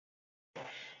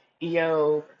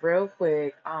Yo, real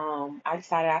quick, I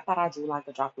decided I thought I'd do like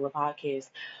a drop of a podcast,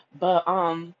 but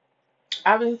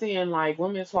I've been seeing like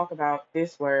women talk about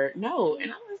this word no,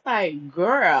 and I was like,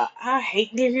 girl, I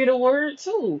hate to hear the word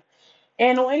too.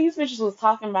 And the way these bitches was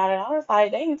talking about it, I was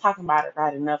like, they ain't talking about it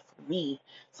right enough for me.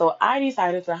 So I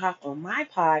decided to hop on my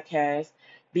podcast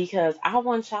because I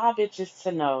want y'all bitches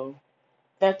to know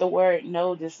that the word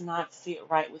no does not sit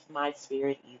right with my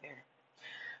spirit either.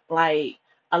 Like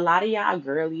a lot of y'all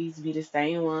girlies be the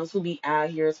same ones who be out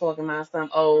here talking about some,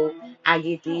 oh, I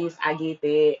get this, I get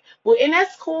that. Well, and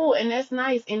that's cool and that's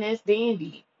nice and that's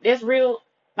dandy. That's real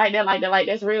like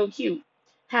that's real cute.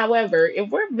 However, if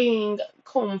we're being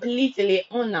completely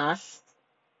honest,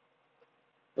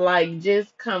 like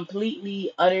just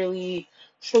completely, utterly,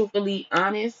 truthfully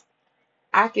honest,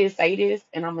 I can say this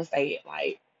and I'm gonna say it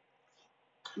like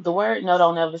the word no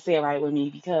don't ever sit right with me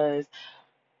because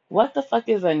what the fuck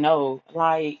is a no?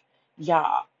 Like,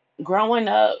 y'all, growing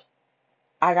up,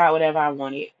 I got whatever I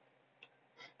wanted.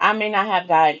 I may not have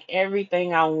got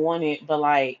everything I wanted, but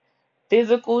like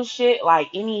physical shit, like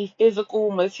any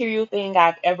physical material thing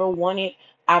I've ever wanted,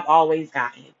 I've always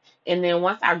gotten. And then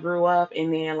once I grew up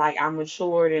and then like I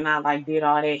matured and I like did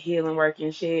all that healing work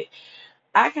and shit,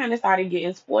 I kind of started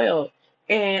getting spoiled.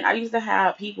 And I used to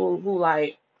have people who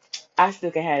like I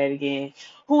still could have it again.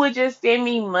 Who would just send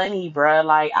me money, bruh?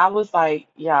 Like I was like,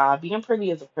 yeah, being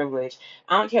pretty is a privilege.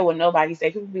 I don't care what nobody say.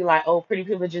 People be like, oh, pretty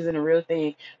privilege isn't a real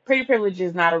thing. Pretty privilege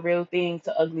is not a real thing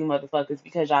to ugly motherfuckers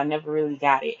because y'all never really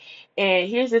got it. And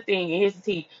here's the thing, and here's the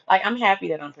tea. Like I'm happy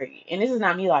that I'm pretty, and this is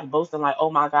not me like boasting, like,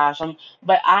 oh my gosh, I'm.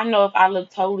 But I know if I look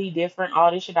totally different,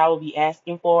 all this shit I would be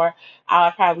asking for, I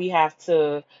would probably have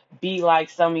to be like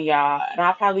some of y'all, and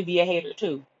I'll probably be a hater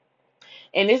too.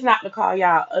 And it's not to call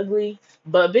y'all ugly,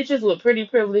 but bitches with pretty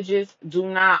privileges do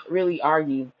not really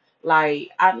argue. Like,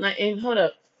 and hold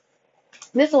up,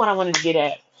 this is what I wanted to get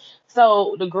at.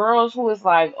 So the girls who is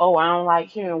like, oh, I don't like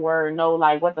hearing word no,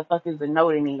 like what the fuck is the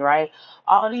no to me, right?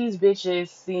 All these bitches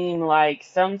seem like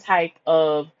some type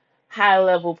of high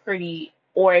level pretty,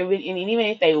 or even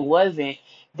if they wasn't,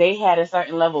 they had a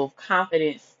certain level of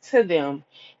confidence to them,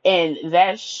 and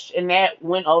that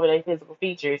went over their physical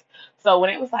features. So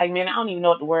when it was like, man, I don't even know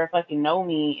what the word fucking know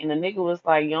me, and the nigga was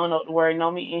like, you don't know what the word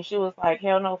know me, and she was like,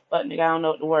 hell no, fuck nigga, I don't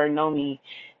know what the word know me.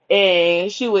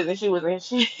 And he was like,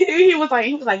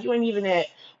 you ain't even that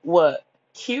what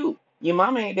cute. Your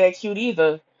mama ain't that cute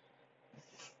either.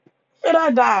 And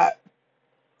I died.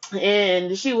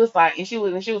 And she was like,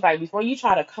 before you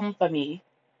try to come for me,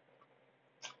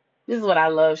 this is what I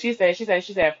love. She said,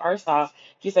 first off,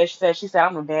 she said,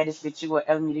 I'm the baddest bitch you will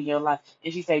ever meet in your life.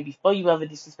 And she said, before you ever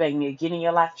disrespect me again in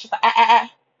your life, she's like,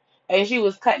 and she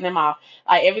was cutting him off.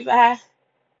 Like every time.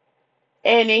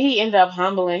 And then he ended up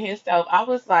humbling himself. I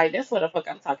was like, that's what the fuck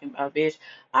I'm talking about, bitch.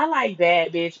 I like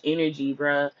bad bitch energy,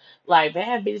 bruh. Like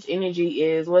bad bitch energy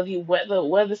is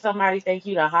whether somebody think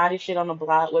you the hottest shit on the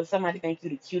block, whether somebody think you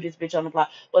the cutest bitch on the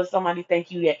block, whether somebody think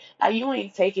you that like you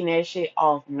ain't taking that shit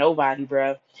off nobody,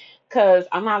 bruh. Cause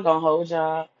I'm not gonna hold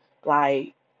y'all.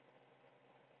 Like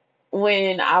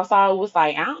when I saw it was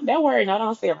like, that word no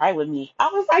don't sit right with me. I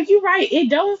was like, you right, it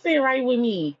don't sit right with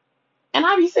me. And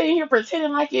I be sitting here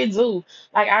pretending like it do.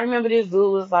 Like I remember this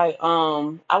dude was like,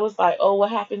 I was like, oh, what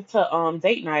happened to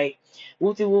date night?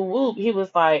 Whoopty whoop whoop. He was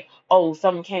like, oh,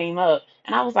 something came up,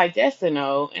 and I was like, that's a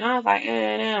no. And I was like,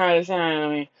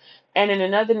 no. And then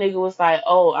another nigga was like,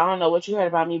 oh, I don't know what you heard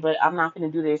about me, but I'm not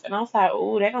gonna do this. And I was like,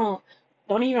 oh, they don't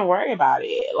even worry about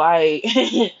it. Like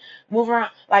move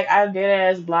around. Like I did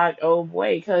ass blocked old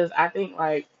boy because I think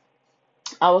like.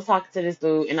 I was talking to this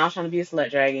dude and I was trying to be a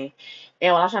slut dragon.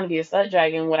 And when I was trying to be a slut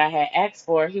dragon, what I had asked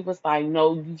for, he was like,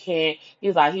 no, you can't. He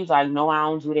was like, no, I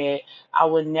don't do that. I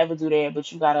would never do that,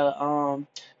 but you gotta,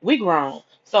 we grown.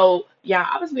 So, yeah,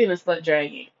 I was being a slut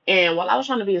dragon. And while I was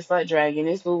trying to be a slut dragon,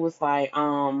 this dude was like,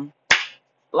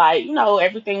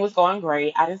 everything was going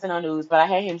great. I didn't send no news, but I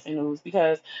had him send news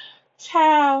because,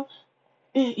 child,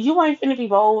 you ain't finna be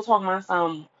bold talking about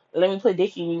some, let me put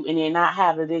dick in you and then not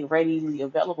have the dick readily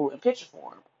available in picture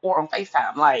form or on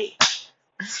FaceTime. Like,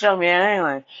 show me an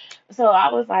island. So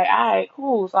I was like, all right,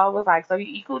 cool. So I was like, so you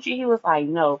eat coochie? He was like,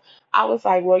 no. I was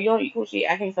like, well, you don't eat coochie.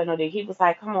 I can't say no dick. He was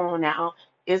like, come on now.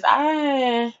 You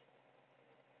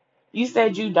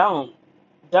said you don't.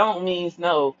 Don't means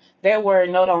no. That word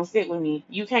no don't sit with me.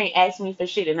 You can't ask me for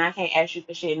shit and I can't ask you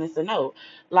for shit and it's a no.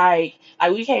 Like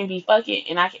we can't be fucking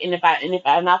and and if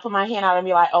I put my hand out and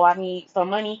be like, oh, I need some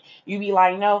money, you be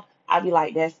like no. I be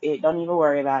like, that's it. Don't even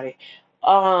worry about it.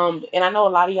 And I know a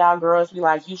lot of y'all girls be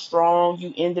like, you strong,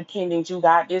 you independent, you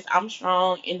got this. I'm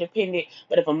strong, independent.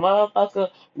 But if a motherfucker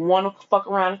wanna fuck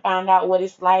around and find out what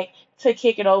it's like to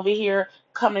kick it over here,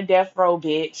 come to death row,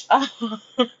 bitch.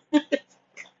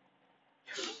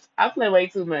 I play way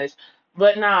too much.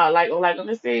 But nah, like on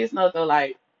a serious note though,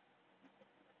 like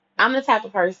I'm the type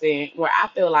of person where I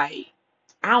feel like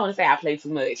I don't want to say I play too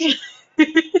much,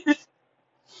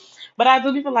 but I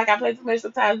do feel like I play too much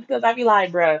sometimes because I be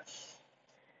like, bruh,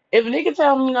 if a nigga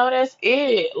tell me no, that's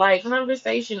it. Like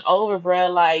conversation over,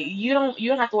 bruh. Like you don't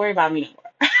have to worry about me no more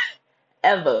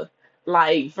ever.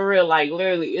 Like for real, like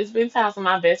literally, it's been times when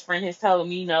my best friend has told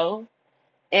me no,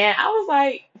 and I was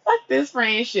like, fuck this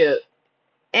friendship.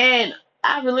 And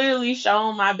I've literally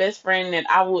shown my best friend that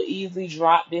I will easily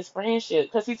drop this friendship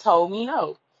because he told me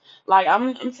no. Like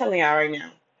I'm telling y'all right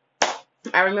now.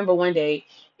 I remember one day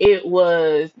it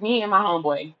was me and my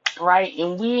homeboy, right?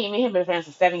 And me and him been friends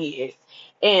for 7 years.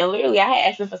 And literally I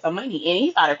had asked him for some money and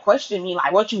he started questioning me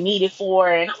like what you need it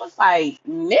for, and I was like,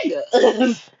 nigga,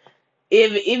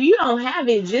 if you don't have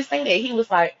it, just say that. He was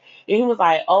like,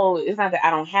 oh, it's not that I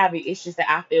don't have it, it's just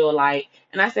that I feel like,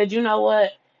 and I said, you know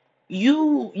what?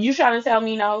 You trying to tell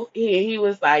me no? He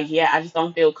was like, yeah, I just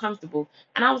don't feel comfortable.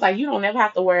 And I was like, you don't ever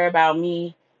have to worry about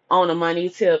me on a money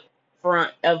tip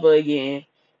front ever again.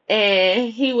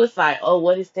 And he was like, oh,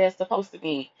 what is that supposed to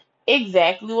mean?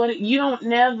 Exactly you don't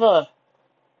never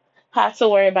have to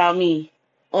worry about me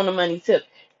on a money tip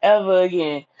ever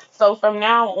again. So from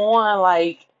now on,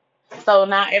 like, so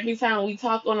now every time we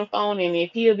talk on the phone, and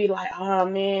if he'll be like, oh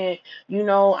man,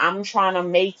 I'm trying to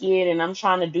make it and I'm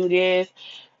trying to do this.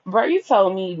 Bro, you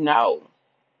told me no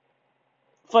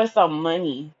for some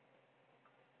money.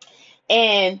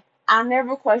 And I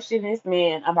never questioned this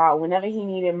man about whenever he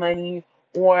needed money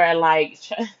or like,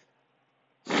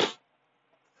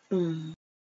 Mm.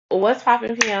 What's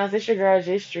poppin', peons? It's your girl,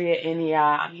 Justria, and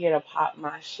y'all, I'm here to pop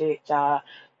my shit, y'all.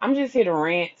 I'm just here to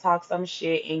rant, talk some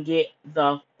shit, and get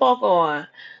the fuck on.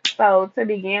 So to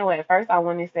begin with, first I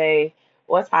want to say,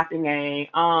 what's poppin', gang?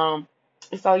 So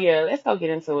yeah, let's go get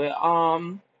into it.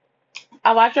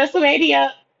 I watched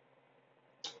WrestleMania.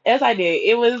 Yes, I did.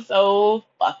 It was so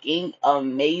fucking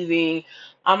amazing.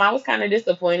 I was kind of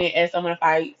disappointed at some of the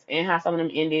fights and how some of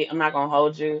them ended. I'm not gonna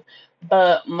hold you,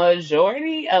 but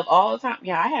majority of all time,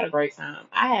 yeah, I had a great time.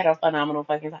 I had a phenomenal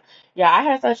fucking time. Yeah, I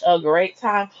had such a great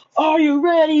time. Are you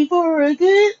ready for a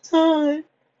good time?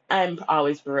 I'm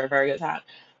always for a very good time.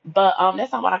 But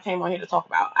that's not what I came on here to talk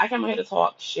about. I came on here to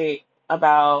talk shit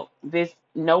about this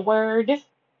no word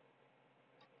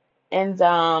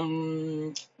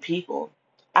and people.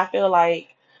 I feel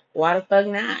like why the fuck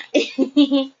not?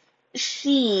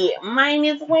 Shit, might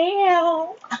as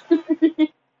well.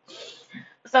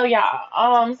 So yeah,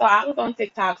 so I was on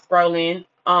TikTok scrolling,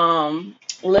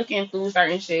 looking through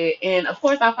certain shit, and of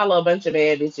course I follow a bunch of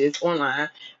bad bitches online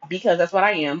because that's what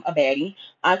I am, a baddie.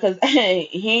 Cause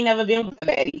he ain't never been with a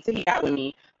baddie till he got with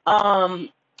me. Um,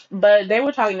 but they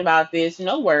were talking about this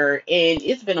no word, and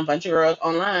it's been a bunch of girls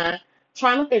online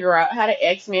trying to figure out how to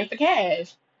X men for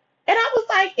cash. And I was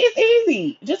like, it's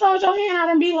easy. Just hold your hand out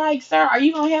and be like, sir, are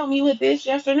you gonna help me with this,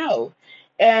 yes or no?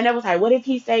 And it was like, what if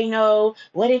he say no?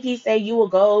 What if he say you a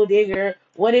gold digger?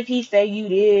 What if he say you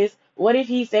this? What if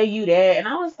he say you that? And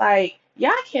I was like,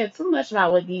 y'all care too much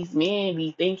about what these men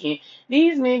be thinking.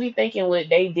 These men be thinking what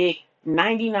they did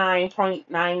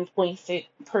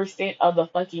 99.9% of the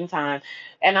fucking time.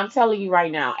 And I'm telling you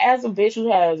right now, as a bitch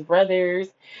who has brothers,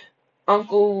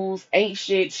 uncles ain't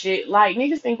shit. Like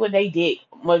niggas think what they did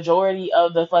majority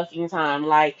of the fucking time.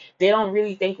 Like they don't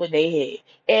really think what they had.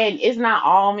 And it's not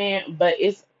all men, but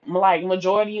it's like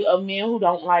majority of men who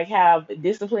don't like have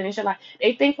discipline and shit. Like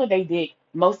they think what they did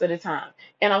most of the time.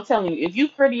 And I'm telling you, if you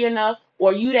pretty enough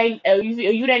or you that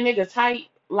nigga tight,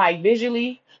 like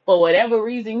visually, for whatever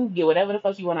reason, you can get whatever the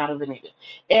fuck you want out of the nigga.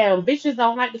 And bitches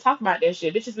don't like to talk about that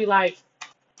shit. Bitches be like,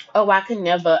 oh, I could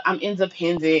never. I'm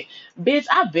independent. Bitch,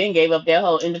 I been gave up that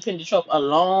whole independent trope a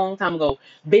long time ago.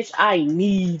 Bitch, I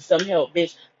need some help.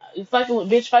 Fucking with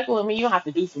me, you don't have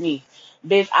to do for me.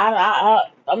 Bitch,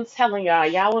 I'm telling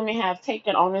y'all women have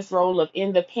taken on this role of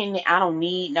independent. I don't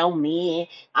need no men.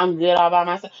 I'm good all by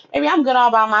myself. Maybe I'm good all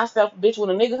by myself, bitch.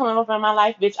 When a nigga coming up in my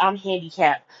life, bitch, I'm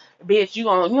handicapped. Bitch, you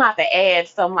have to add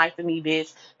something like to me,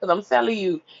 bitch. Cause I'm telling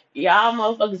you, y'all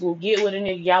motherfuckers will get with a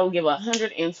nigga. Y'all will give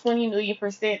 120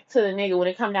 million% to the nigga. When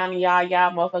it come down to y'all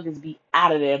motherfuckers be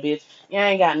out of there, bitch. Y'all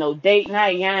ain't got no date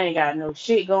night. Y'all ain't got no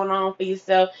shit going on for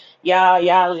yourself. Y'all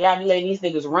be letting these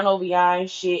niggas run over y'all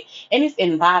and shit. And it's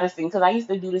embarrassing because I used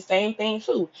to do the same thing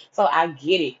too. So I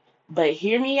get it. But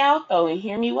hear me out though and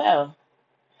hear me well.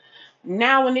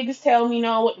 Now when niggas tell me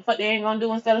no, what the fuck they ain't gonna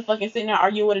do instead of fucking sitting there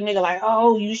arguing with a nigga like,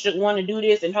 oh, you should want to do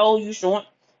this and oh, you should want.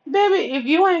 Baby, if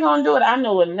you ain't gonna do it, I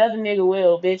know another nigga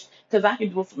will, bitch, because I can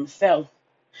do it for myself.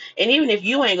 And even if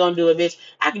you ain't gonna do it, bitch,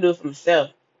 I can do it for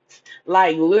myself.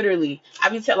 Like literally, I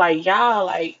be tell like y'all,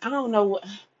 like I don't know what,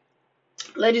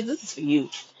 ladies, this is for you.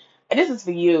 This is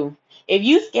for you. If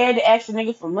you scared to ask a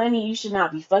nigga for money, you should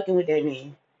not be fucking with that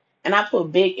man. And I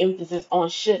put big emphasis on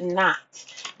should not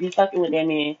be fucking with that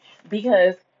man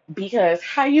because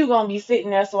how you gonna be sitting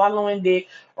there swallowing dick,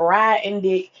 riding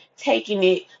dick, taking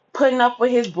it, putting up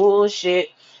with his bullshit.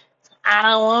 I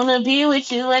don't wanna be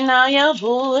with you and all your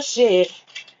bullshit.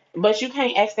 But you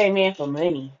can't ask that man for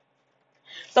money.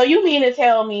 So you mean to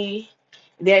tell me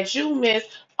that you miss,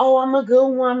 oh, I'm a good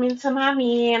woman to my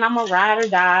man, I'm a ride or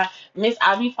die. Miss,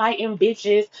 I be fighting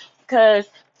bitches because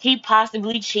he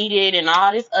possibly cheated and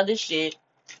all this other shit.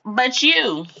 But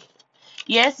you,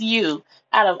 yes, you,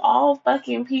 out of all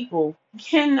fucking people,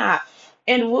 cannot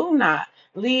and will not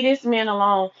leave this man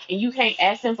alone and you can't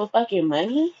ask him for fucking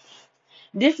money?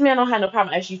 This man don't have no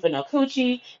problem asking you for no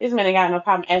coochie. This man ain't got no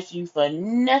problem asking you for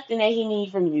nothing that he need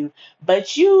from you.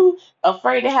 But you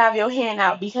afraid to have your hand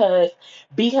out because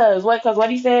what? Because what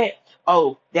he said?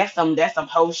 Oh, that's some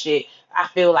whole shit. I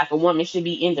feel like a woman should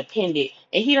be independent,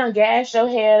 and he done gas your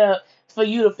head up for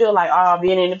you to feel like oh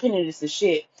being independent is the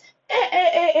shit.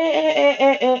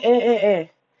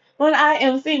 When I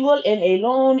am single and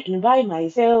alone and by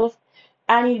myself.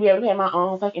 I need to be able to pay my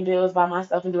own fucking bills by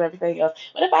myself and do everything else.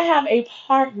 But if I have a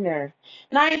partner,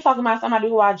 and I ain't talking about somebody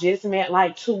who I just met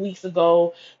like 2 weeks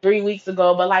ago, 3 weeks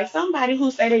ago, but like somebody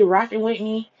who say they rocking with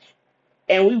me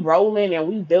and we rolling and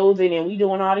we building and we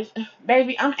doing all this,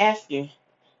 baby, I'm asking,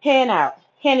 hand out,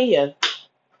 hand it here.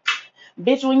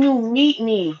 Bitch, when you meet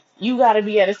me, you gotta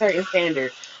be at a certain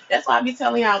standard. That's why I be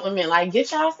telling y'all women, like,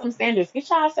 get y'all some standards. Get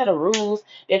y'all a set of rules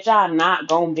that y'all not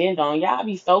gonna bend on. Y'all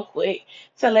be so quick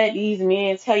to let these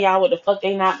men tell y'all what the fuck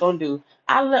they not gonna do.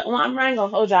 Well, I'm not gonna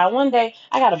hold y'all. One day,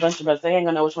 I got a bunch of brothers. So I ain't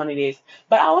gonna know which one it is.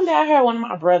 But one day I heard one of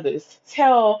my brothers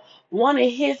tell one of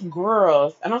his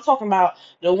girls, and I'm talking about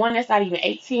the one that's not even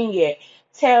 18 yet,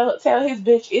 tell his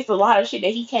bitch it's a lot of shit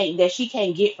that she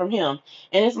can't get from him.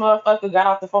 And this motherfucker got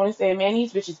off the phone and said, man,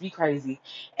 these bitches be crazy.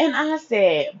 And I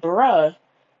said, bruh,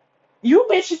 you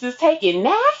bitches is taking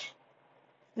that,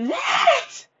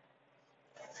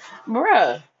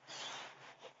 bruh.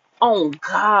 Oh,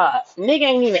 God. Nigga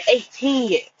ain't even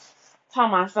 18 yet. Tell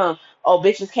my son, oh,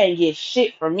 bitches can't get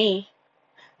shit from me,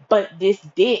 but this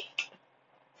dick.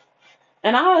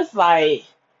 And I was like,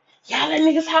 y'all let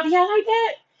niggas talk to y'all like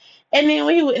that? And then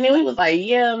we was like,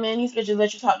 yeah, man, these bitches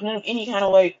let you talk to them any kind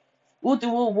of way. Woo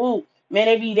doo woo woo. Man,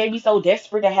 they be so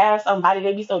desperate to have somebody.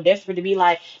 They be so desperate to be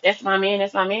like, that's my man,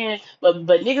 that's my man. But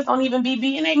niggas don't even be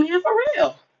being a man for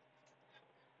real.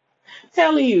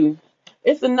 Telling you,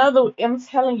 it's another. I'm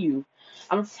telling you,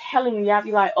 y'all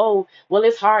be like, oh, well,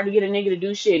 it's hard to get a nigga to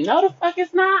do shit. No, the fuck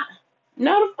it's not.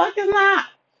 No, the fuck it's not.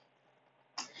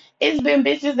 It's been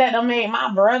bitches that done made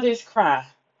my brothers cry.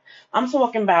 I'm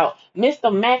talking about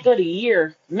Mr. Mac of the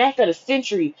year, Mac of the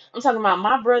century. I'm talking about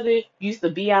my brother used to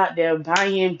be out there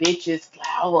buying bitches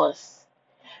flowers,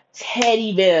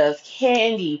 teddy bears,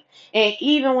 candy. And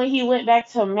even when he went back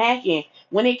to Mackin,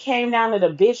 when it came down to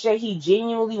the bitch that he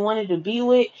genuinely wanted to be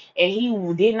with and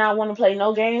he did not want to play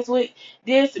no games with,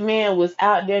 this man was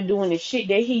out there doing the shit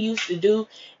that he used to do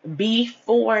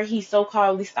before he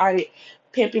so-called started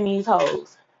pimping these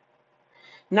hoes,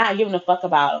 not giving a fuck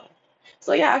about them.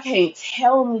 So y'all can't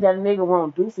tell me that a nigga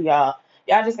won't do for y'all.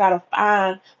 Y'all just gotta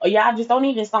find, or y'all just don't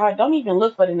even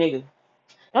look for the nigga.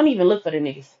 Don't even look for the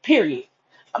niggas. Period.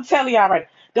 I'm telling y'all right.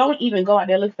 Don't even go out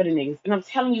there looking for the niggas. And I'm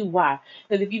telling you why.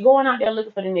 Because if you're going out there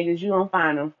looking for the niggas, you don't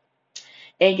find them.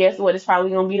 And guess what? It's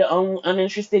probably gonna be the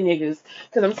uninterested niggas.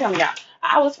 Because I'm telling y'all,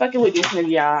 I was fucking with this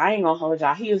nigga, y'all. I ain't gonna hold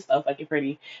y'all. He was so fucking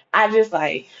pretty. I just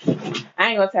like, I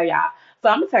ain't gonna tell y'all. So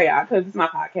I'm gonna tell y'all because it's my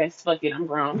podcast. Fuck it, I'm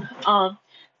grown.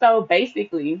 So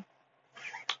basically,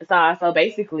 so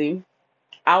basically,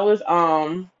 I was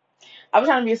I was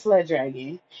trying to be a slut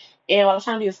dragon, and while I was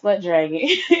trying to be a slut dragon,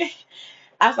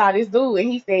 I saw this dude,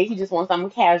 and he said he just wants something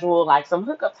casual, like some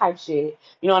hookup type shit.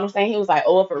 You know what I'm saying? He was like,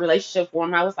 oh, if a relationship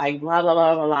form, I was like, blah blah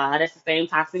blah blah blah. That's the same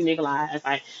toxic nigga lie. It's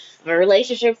like if a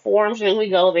relationship form, shouldn't we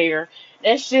go there?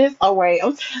 That's just a way.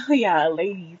 I'm telling y'all,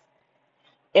 ladies,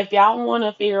 if y'all want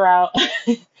to figure out,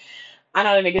 I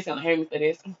know the niggas gonna hate me for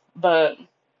this, but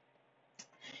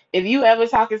if you ever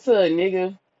talking to a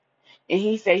nigga and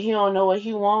he say he don't know what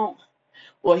he want,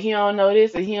 or he don't know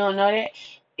this, or he don't know that,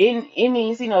 it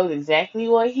means he knows exactly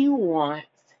what he wants,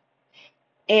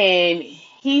 and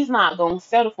he's not gonna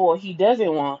settle for what he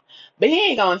doesn't want, but he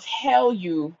ain't gonna tell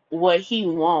you what he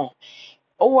want,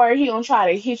 or he gonna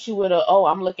try to hit you with a, oh,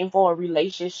 I'm looking for a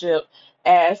relationship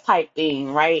ass type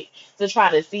thing, right? To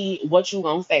try to see what you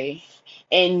gonna say.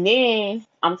 And then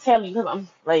I'm telling you, because I'm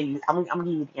ladies, I'm gonna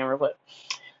give you the camera, but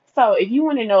so if you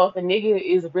want to know if a nigga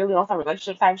is really on some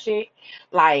relationship type shit,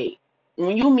 like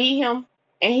when you meet him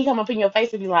and he come up in your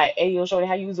face and be like, "Hey, yo, shorty,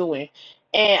 how you doing?"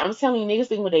 And I'm telling you, niggas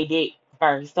think what they did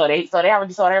first, so they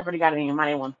already got it in your mind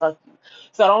they want to fuck you.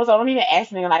 So don't even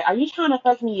ask nigga like, "Are you trying to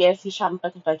fuck me?" Yes, he's trying to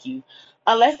fucking fuck you,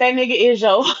 unless that nigga is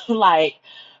your like,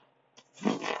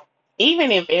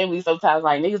 even in family, sometimes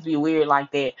like niggas be weird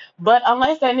like that. But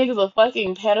unless that nigga's a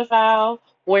fucking pedophile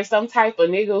or some type of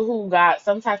nigga who got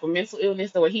some type of mental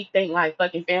illness or he think like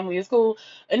fucking family is cool,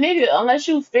 a nigga, unless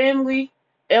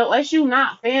you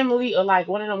not family or like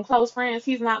one of them close friends,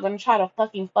 he's not gonna try to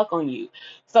fucking fuck on you.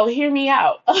 So hear me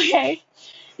out, okay?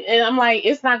 And I'm like,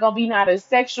 it's not gonna be not a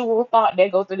sexual thought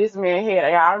that go through this man's head.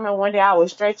 Like, I remember one day I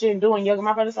was stretching, doing yoga.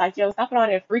 My brother's like, yo, stop with all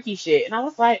that freaky shit. And I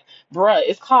was like, bruh,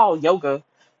 it's called yoga.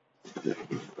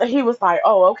 He was like,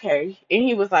 "Oh, okay." And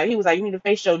he was like, "You need to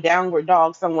face your downward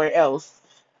dog somewhere else."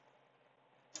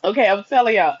 Okay, I'm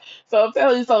telling y'all. So I'm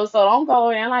telling you, so don't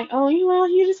go in like, "Oh,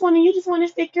 you just wanna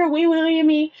stick your wee wee in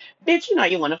me, bitch." You know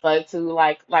you wanna fuck too.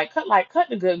 Like cut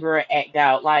the good girl act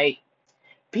out. Like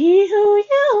be who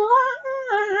you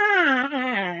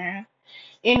are.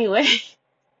 Anyway,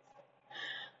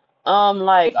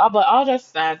 but all just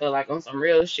aside though, like on some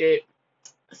real shit.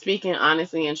 Speaking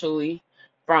honestly and truly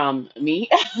from me.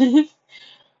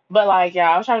 But like, yeah,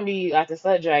 I was trying to be like a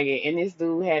slut dragon, and this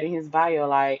dude had in his bio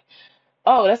like,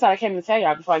 oh, that's all I came to tell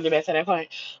y'all before I get back to that point.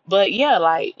 But yeah,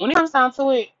 like when it comes down to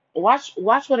it, watch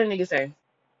what a nigga say.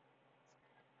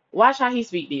 Watch how he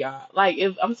speak to y'all. Like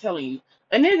if I'm telling you,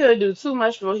 a nigga do too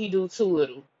much for he do too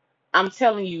little. I'm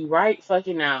telling you right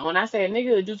fucking now. When I say a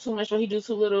nigga do too much for he do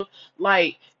too little,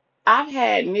 like I've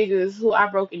had niggas who I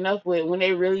broken up with when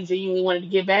they really genuinely wanted to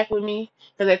get back with me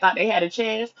because they thought they had a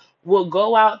chance, will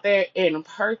go out there and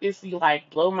purposely like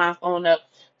blow my phone up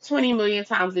 20 million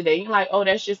times a day. You're like, oh,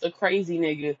 that's just a crazy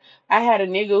nigga. I had a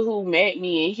nigga who met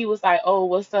me and he was like, oh,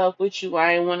 what's up with you?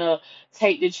 I ain't want to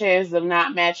take the chance of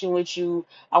not matching with you.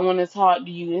 I want to talk to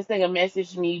you. This nigga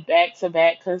messaged me back to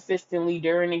back consistently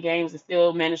during the games and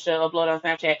still managed to upload on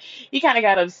Snapchat. He kind of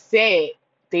got upset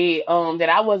that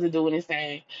I wasn't doing the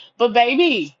same. But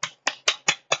baby,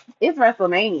 it's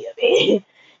WrestleMania, man.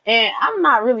 And I'm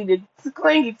not really the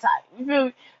clingy type. You feel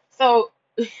me? So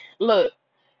look,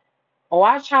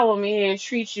 watch how a man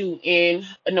treats you in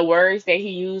the words that he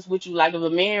used with you. Like if a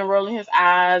man rolling his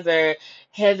eyes or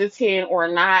hesitant or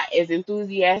not as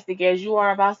enthusiastic as you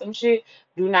are about some shit,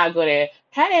 do not go there.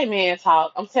 Have that man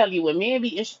talk. I'm telling you, when men be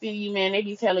interested in you, man, they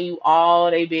be telling you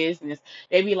all their business.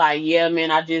 They be like, yeah,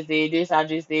 man, I just did this, I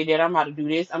just did that, I'm about to do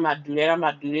this, I'm about to do that, I'm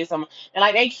about to do this. And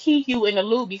like they keep you in the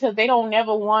loop because they don't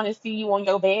never want to see you on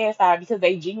your bad side because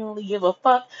they genuinely give a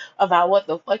fuck about what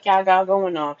the fuck y'all got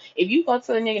going on. If you go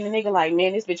to a nigga and the nigga like,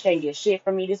 man, this bitch can't get shit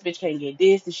from me, this bitch can't get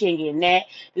this she ain't getting that,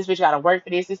 this bitch gotta work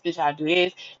for this bitch gotta do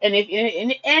this, and if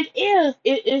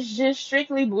it is just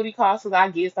strictly booty calls, cause I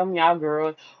get some of y'all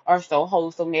girls are so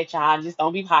wholesome that y'all just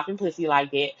don't be popping pussy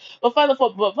like that. But for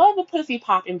the pussy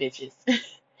popping bitches,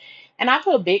 and I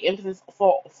put big emphasis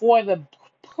for the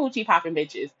coochie popping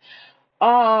bitches.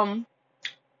 Um,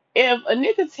 if a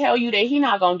nigga tell you that he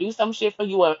not gonna do some shit for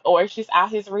you or it's just out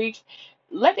his reach,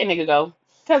 let that nigga go.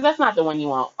 Cause that's not the one you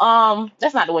want.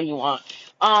 That's not the one you want.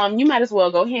 You might as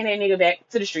well go hand that nigga back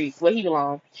to the streets where he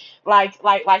belong. Like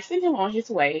send him on his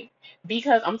way.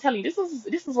 Because I'm telling you, this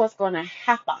is what's gonna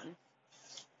happen.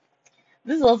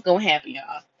 This is what's gonna happen,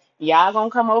 y'all. Y'all gonna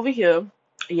come over here.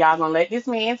 Y'all gonna let this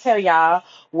man tell y'all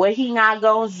what he not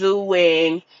gonna do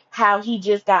and how he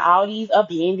just got all these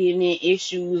abandonment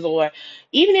issues, or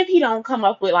even if he don't come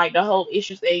up with like the whole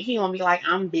issue thing, he gonna be like,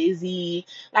 I'm busy.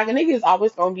 Like a nigga is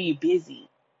always gonna be busy.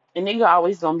 A nigga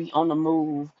always gonna be on the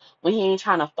move when he ain't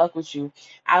trying to fuck with you.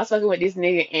 I was fucking with this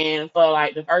nigga and for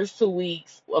like the first 2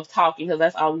 weeks of talking, because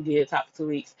that's all we did, talk for 2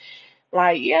 weeks.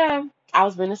 Like, yeah, I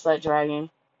was being a slut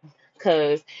dragon.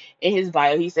 Cause in his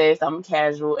bio he says something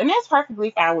casual, and that's perfectly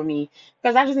fine with me.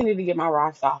 Cause I just needed to get my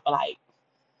rocks off. But like,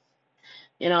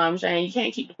 you know what I'm saying? You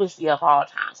can't keep the pussy up all the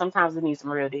time. Sometimes it needs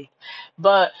some real dick.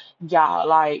 But y'all,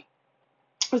 like,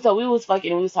 so we was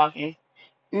fucking, we was talking,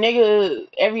 nigga,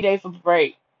 every day for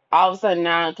break. All of a sudden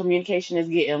now communication is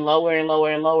getting lower and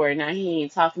lower and lower. Now he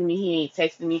ain't talking to me, he ain't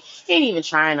texting me, he ain't even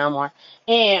trying no more.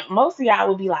 And most of y'all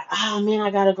would be like, oh man,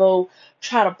 I gotta go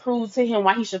try to prove to him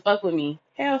why he should fuck with me.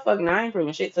 Hell fuck no, I ain't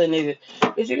proving shit to a nigga.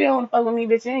 Bitch, if you don't wanna fuck with me,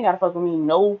 bitch, you ain't gotta fuck with me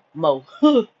no more.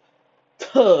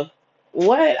 Huh.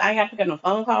 What? I ain't got to pick up no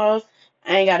phone calls.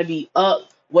 I ain't got to be up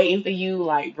waiting for you.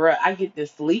 Like, bruh, I get to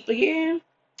sleep again.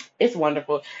 It's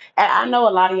wonderful. And I know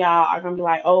a lot of y'all are gonna be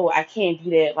like, oh, I can't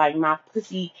do that. Like my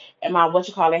pussy and my what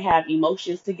you call it have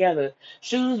emotions together.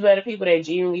 Choose better people that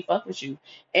genuinely fuck with you.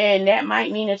 And that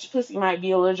might mean that your pussy might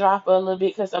be a little dry for a little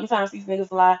bit because sometimes these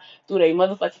niggas lie through their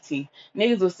motherfucking teeth.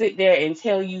 Niggas will sit there and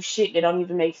tell you shit that don't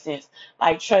even make sense.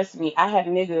 Like, trust me, I caught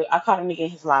a nigga in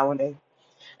his lie one day.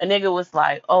 A nigga was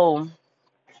like, oh,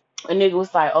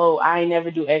 I ain't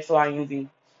never do X, Y, and Z.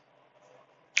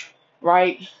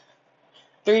 Right?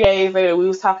 3 days later, we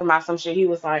was talking about some shit. He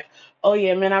was like, "Oh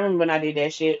yeah, man, I remember when I did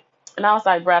that shit." And I was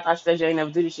like, "Bro, I thought you said you ain't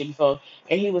never do this shit before."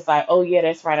 And he was like, "Oh yeah,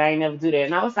 that's right, I ain't never do that."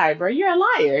 And I was like, "Bro, you're a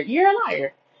liar. You're a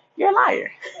liar. You're a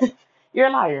liar. You're a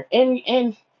liar. And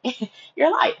you're a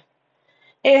liar."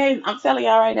 And I'm telling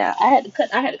y'all right now, I had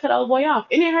to cut old boy off,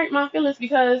 and it hurt my feelings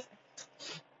because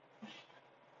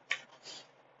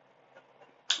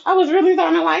I was really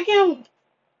starting to like him.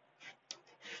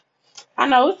 I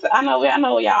know,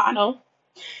 y'all. I know.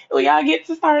 When y'all get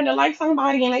to starting to like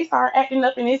somebody and they start acting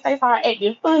up and they start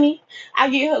acting funny, I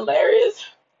get hilarious.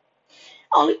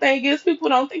 Only thing is, people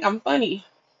don't think I'm funny.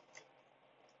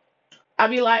 I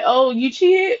be like, "Oh, you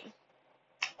cheated?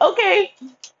 Okay,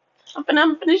 I'm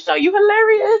finna show you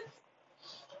hilarious."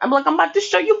 I'm like, "I'm about to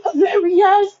show you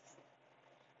hilarious."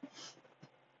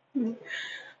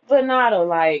 But nah, though,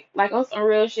 like on some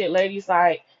real shit, ladies,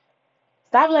 like,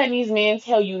 stop letting these men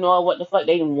tell you know what the fuck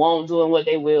they won't do and what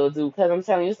they will do. Cause I'm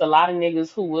telling you, it's a lot of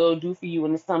niggas who will do for you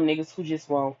and there's some niggas who just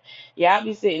won't. Y'all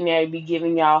be sitting there be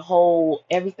giving y'all whole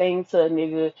everything to a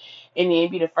nigga and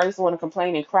then be the first one to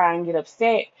complain and cry and get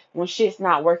upset when shit's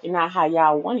not working out how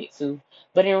y'all want it to.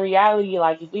 But in reality,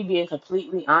 like if we being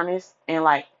completely honest and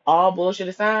like all bullshit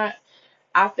aside,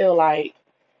 I feel like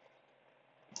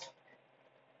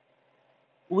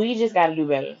we just gotta do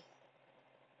better.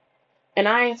 And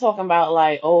I ain't talking about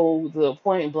like, oh, the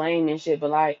point blame and shit, but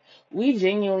like, we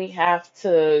genuinely have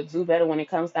to do better when it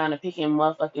comes down to picking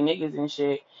motherfucking niggas and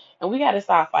shit. And we gotta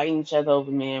stop fighting each other over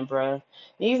men, bruh.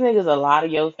 These niggas a lot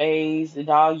of your face,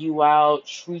 dog you out,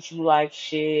 treat you like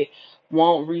shit,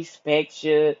 won't respect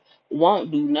you,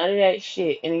 won't do none of that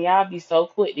shit. And then y'all be so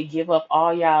quick to give up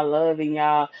all y'all love and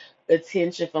y'all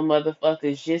attention for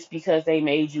motherfuckers just because they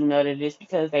made you nut or just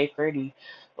because they pretty.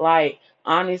 Like,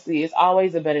 honestly, it's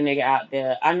always a better nigga out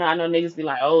there. I know niggas be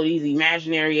like, oh, these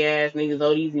imaginary ass niggas,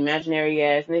 oh, these imaginary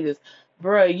ass niggas.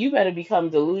 Bruh, you better become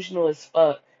delusional as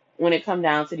fuck when it come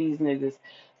down to these niggas.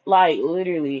 Like,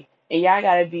 literally. And y'all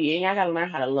gotta learn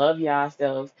how to love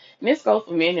yourselves. And this goes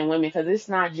for men and women, because it's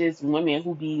not just women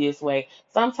who be this way.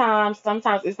 Sometimes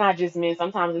it's not just men.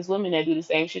 Sometimes it's women that do the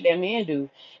same shit that men do.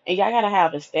 And y'all gotta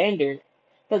have a standard.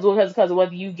 Because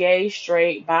whether you gay,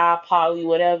 straight, bi, poly,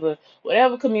 whatever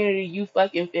community you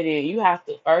fucking fit in, you have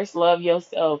to first love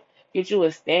yourself. Get you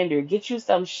a standard. Get you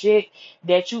some shit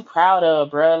that you proud of,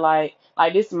 bruh. Like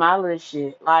this my little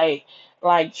shit. Like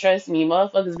trust me,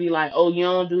 motherfuckers be like, oh, you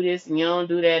don't do this and you don't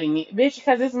do that, and bitch,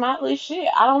 because it's my little shit.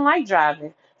 I don't like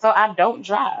driving, so I don't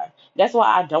drive. That's why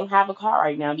I don't have a car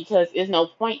right now because there's no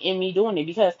point in me doing it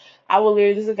because I will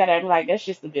literally just look at it and be like, that's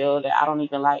just a bill that I don't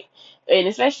even like. And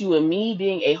especially with me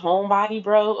being a homebody,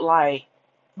 bro, like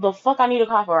the fuck I need a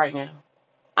car for right now.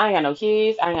 I ain't got no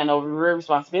kids. I ain't got no real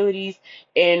responsibilities.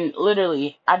 And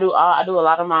literally, I do a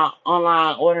lot of my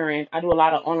online ordering. I do a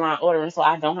lot of online ordering, so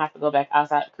I don't have to go back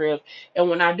outside the crib. And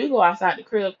when I do go outside the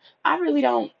crib, I really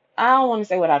don't. I don't want to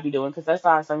say what I be doing because that's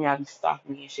why some of y'all be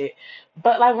stalking me and shit.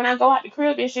 But like when I go out the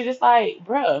crib and shit, it's like,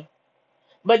 bruh.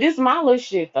 But this my little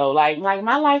shit though. Like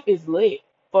my life is lit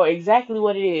for exactly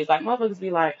what it is. Like motherfuckers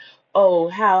be like, oh,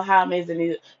 how amazing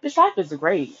is it? This life is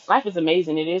great. Life is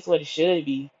amazing. It is what it should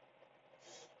be.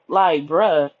 Like,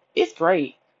 bruh, it's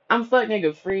great. I'm fuck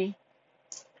nigga free.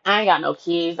 I ain't got no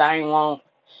kids. I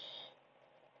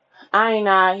ain't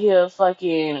out here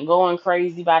fucking going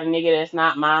crazy about a nigga that's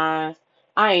not mine.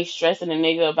 I ain't stressing a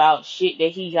nigga about shit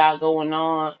that he got going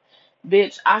on.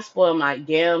 Bitch, I spoil my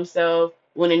damn self.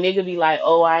 When a nigga be like,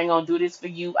 oh, I ain't gonna do this for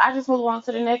you, I just move on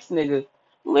to the next nigga.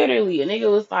 Literally, a nigga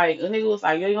was like, yo,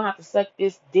 you gonna have to suck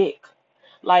this dick.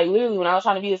 Like literally, when I was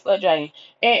trying to be a slut dragon,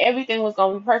 and everything was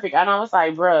gonna be perfect, and I was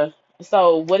like, bruh,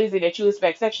 so what is it that you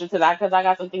expect sexually? Cause I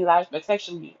got some things I expect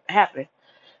sexually to happen.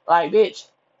 Like, bitch,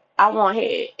 I want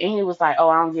head, and he was like, oh,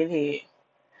 I don't give head.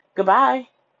 Goodbye.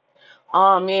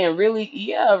 Oh man, really?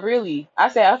 Yeah, really. I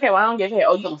said, okay, well, I don't give head.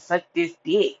 Oh, you gonna suck this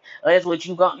dick? Oh, that's what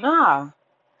you got? Nah,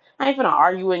 I ain't gonna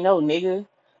argue with no nigga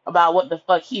about what the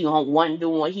fuck he don't want to do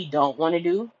and what he don't want to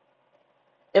do.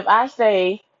 If I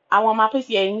say I want my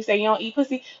pussy and you say you don't eat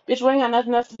pussy, bitch, we ain't got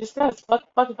nothing else to discuss. Fuck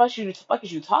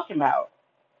is you talking about?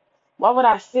 Why would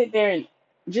I sit there and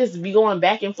just be going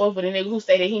back and forth with a nigga who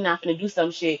say that he not gonna do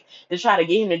some shit to try to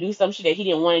get him to do some shit that he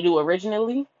didn't want to do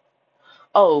originally?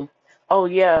 Oh, oh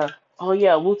yeah, oh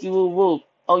yeah, whoopty whoop whoop.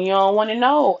 Oh, you don't want to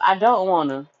know? I don't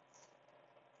wanna.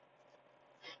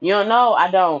 You don't know?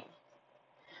 I don't.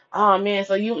 Oh man,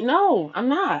 so you no, I'm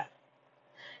not.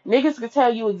 Niggas can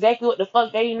tell you exactly what the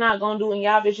fuck they not gonna do, and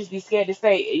y'all bitches be scared to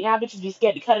say. Y'all bitches be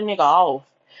scared to cut a nigga off.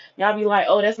 Y'all be like,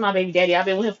 oh, that's my baby daddy. I've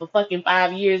been with him for fucking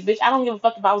 5 years, bitch. I don't give a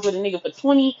fuck if I was with a nigga for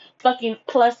 20 fucking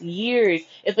plus years.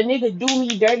 If a nigga do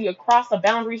me dirty across a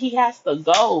boundary, he has to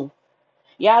go.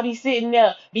 Y'all be sitting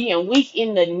there being weak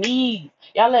in the knees.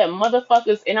 Y'all let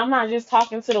motherfuckers, and I'm not just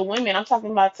talking to the women. I'm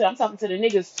talking to the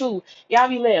niggas too. Y'all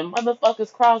be letting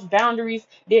motherfuckers cross boundaries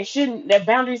that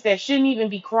boundaries that shouldn't even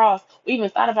be crossed. We even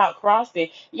thought about crossing.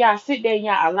 Y'all sit there and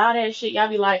y'all allow that shit. Y'all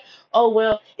be like, oh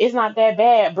well, it's not that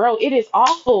bad, bro. It is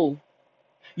awful.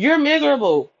 You're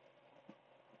miserable.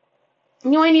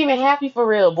 You ain't even happy for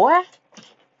real, boy.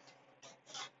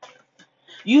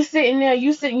 You sitting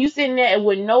there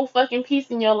with no fucking peace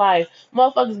in your life.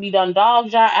 Motherfuckers be done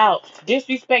dogged y'all out,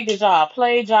 disrespected y'all,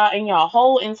 played y'all in your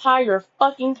whole entire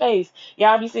fucking face.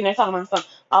 Y'all be sitting there talking about something.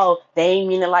 Oh, they ain't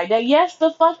mean it like that. Yes, the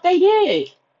fuck they did.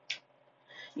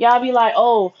 Y'all be like,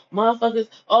 oh, motherfuckers.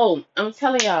 Oh, I'm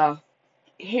telling y'all,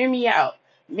 hear me out,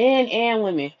 men and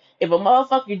women. If a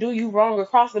motherfucker do you wrong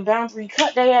across the boundary,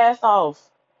 cut their ass off.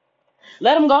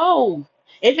 Let them go.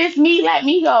 If it's me, let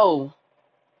me go.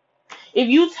 If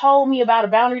you told me about a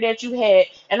boundary that you had,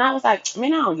 and I was like,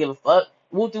 man, I don't give a fuck,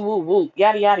 whoop de whoop whoop,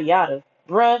 yada yada yada,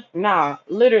 bruh, nah,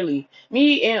 me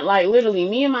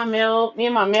and my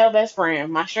male best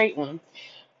friend, my straight one,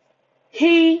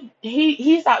 he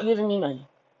stopped giving me money,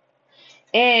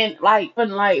 and like, but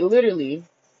like literally,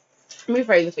 let me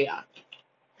phrase it for y'all.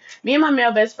 Me and my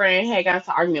male best friend had got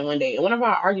into an argument one day, and one of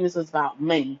our arguments was about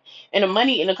money. And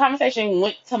the conversation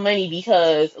went to money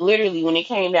because literally when it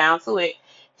came down to it,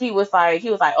 he was like,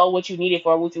 oh, what you needed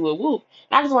for whoop whoop whoop.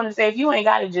 And I just wanted to say, if you ain't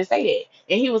got it, just say that.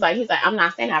 And he's like, I'm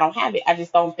not saying I don't have it. I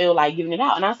just don't feel like giving it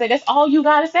out. And I said, that's all you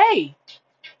gotta say.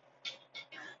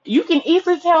 You can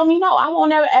easily tell me no. I won't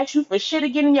never ask you for shit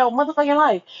again in your motherfucking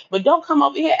life. But don't come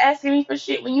over here asking me for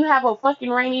shit when you have a fucking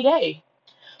rainy day.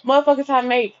 Motherfuckers have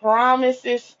made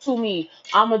promises to me.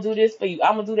 I'ma do this for you.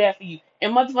 I'ma do that for you.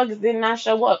 And motherfuckers did not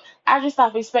show up. I just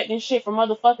stopped expecting shit from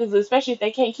motherfuckers, especially if they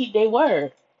can't keep their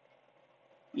word.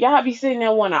 Y'all be sitting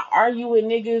there wanna argue with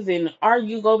niggas and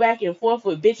go back and forth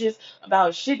with bitches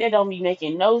about shit that don't be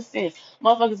making no sense.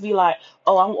 Motherfuckers be like,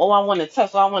 I want to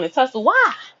tussle. I want to tussle.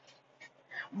 Why?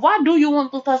 Why do you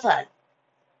want to tussle?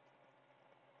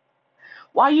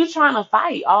 Why you trying to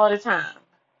fight all the time?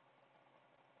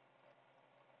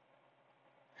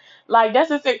 Like that's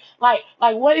the thing.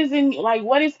 What is in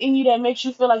you that makes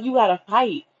you feel like you gotta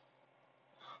fight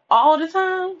all the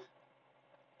time,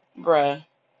 bruh?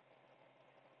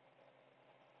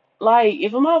 Like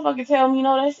if a motherfucker tell me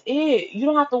no, that's it. You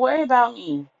don't have to worry about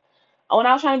me. When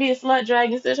I was trying to be a slut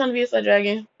dragon, still trying to be a slut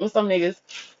dragon with some niggas,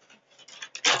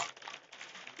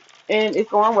 and it's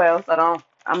going well. So don't.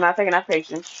 I'm not taking that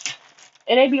patience.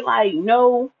 And they be like,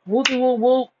 no, whoopie whoop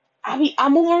whoop. I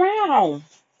move around.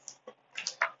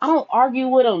 I don't argue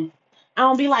with them. I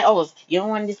don't be like, oh, you don't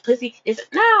want this pussy. It's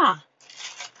nah.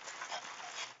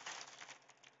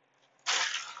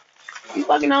 You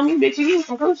fucking on me, bitch. You use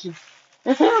some coochie.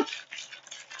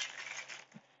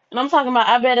 And I'm talking about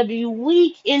I better be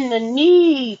weak in the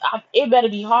knees. It better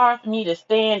be hard for me to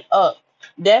stand up.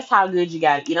 That's how good you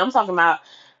got it. You know, I'm talking about,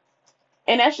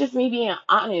 and that's just me being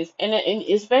honest. And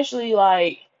especially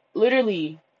like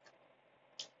literally,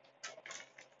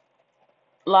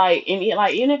 like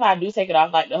even if I do take it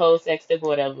off like the whole sex tip or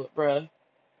whatever, bruh.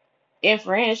 In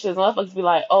friendships, motherfuckers be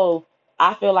like, oh,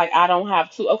 I feel like I don't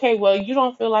have to. Okay, well, you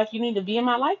don't feel like you need to be in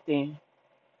my life then.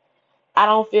 I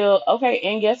don't feel okay,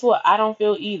 and guess what? I don't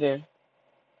feel either.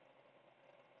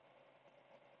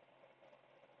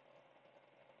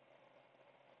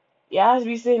 Y'all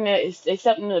be sitting there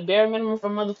accepting the bare minimum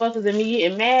from motherfuckers and me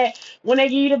getting mad when they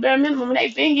give you the bare minimum. They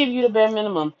been giving you the bare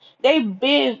minimum. They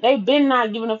been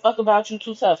not giving a fuck about you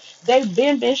too tough. They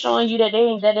been showing you that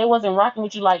they wasn't rocking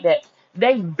with you like that.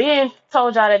 They been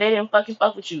told y'all that they didn't fucking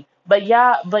fuck with you. But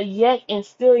yet and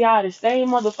still y'all the same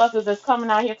motherfuckers that's coming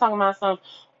out here talking about some,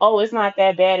 oh, it's not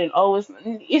that bad, and oh,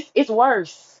 it's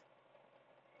worse.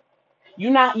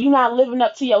 You not living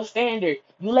up to your standard.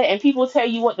 You letting people tell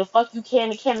you what the fuck you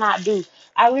can and cannot do.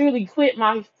 I literally quit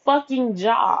my fucking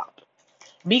job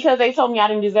because they told me I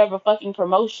didn't deserve a fucking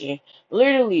promotion.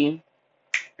 Literally,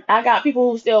 I got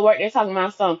people who still work there talking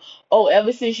about some. Oh,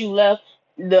 ever since you left,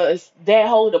 the that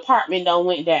whole department don't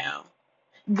went down.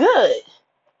 Good.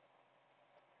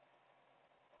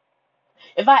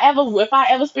 If I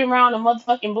ever spin around the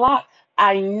motherfucking block,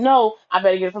 I know I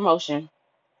better get a promotion.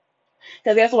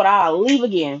 Cause guess what? I'll leave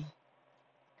again.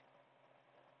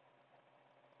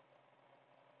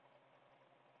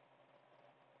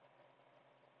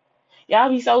 Y'all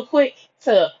be so quick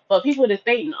to for people to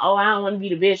think, oh, I don't want to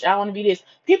be the bitch. I want to be this.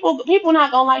 People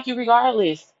not gonna like you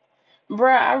regardless.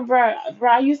 Bruh,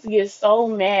 I used to get so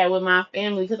mad with my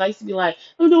family because I used to be like,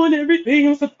 I'm doing everything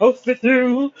I'm supposed to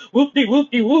do. Whoopty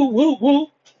whoopty woo woo woo.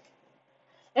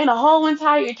 And the whole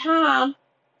entire time,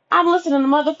 I'm listening to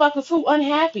motherfuckers who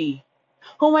unhappy,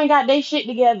 who ain't got their shit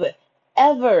together,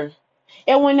 ever.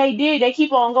 And when they did, they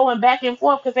keep on going back and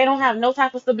forth because they don't have no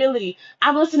type of stability.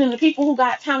 I'm listening to people who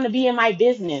got time to be in my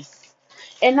business.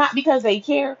 And not because they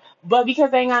care, but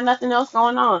because they ain't got nothing else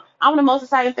going on. I'm the most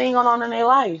exciting thing going on in their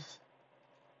life.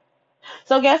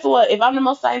 So guess what? If I'm the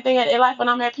most exciting thing in their life when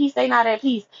I'm at peace, they not at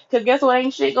peace. Because guess what?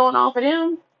 Ain't shit going on for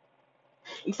them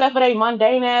except for their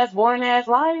mundane ass, boring ass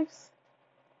lives.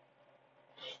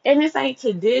 And this ain't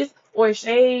to diss or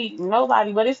shade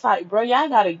nobody, but it's like, bro, y'all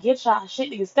gotta get y'all shit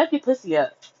together. Step your pussy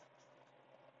up.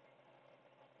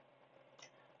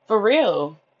 For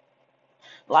real.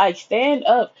 Like, stand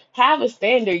up, have a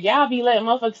standard. Y'all be letting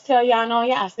motherfuckers tell y'all no,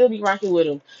 y'all still be rocking with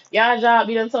them. Y'all job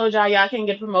be done told y'all can't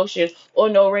get a promotion or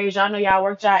no raise. Y'all know y'all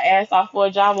worked y'all ass off for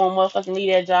a job, won't motherfucking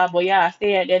leave that job, but y'all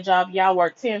stay at that job. Y'all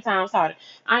work 10 times harder.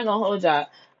 I ain't gonna hold y'all.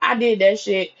 I did that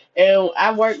shit and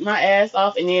I worked my ass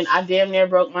off and then I damn near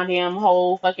broke my damn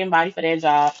whole fucking body for that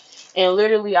job. And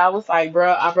literally, I was like,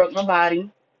 bro, I broke my body.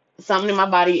 Something in my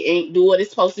body ain't do what it's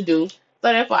supposed to do.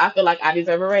 So therefore, I feel like I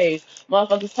deserve a raise.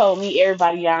 Motherfuckers told me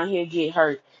everybody down here get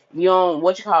hurt. You don't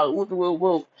what you call it, whoop whoop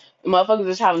whoop.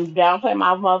 Motherfuckers are trying to downplay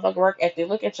my motherfucking work ethic.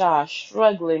 Look at y'all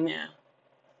struggling now.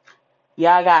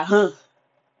 Y'all got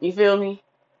You feel me?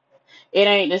 It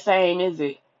ain't the same, is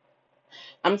it?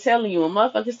 I'm telling you, when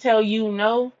motherfuckers tell you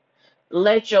no,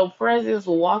 let your presence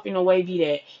walking away be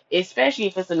that. Especially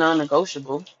if it's a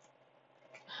non-negotiable.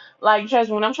 Like trust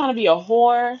me, when I'm trying to be a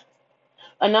whore,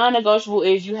 a non-negotiable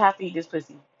is you have to eat this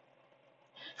pussy.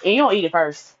 And you don't eat it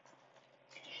first.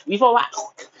 Before I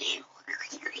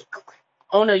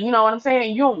on the, you know what I'm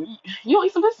saying? You don't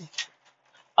eat some pussy.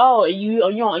 Oh, you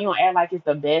don't act like it's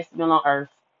the best meal on earth.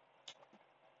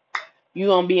 You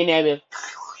gonna be in there with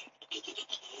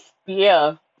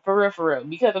yeah, for real.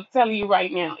 Because I'm telling you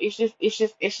right now, it's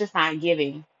just not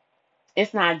giving.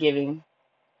 It's not giving.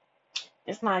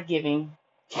 It's not giving.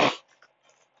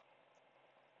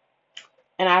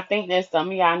 And I think that some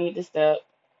of y'all need to step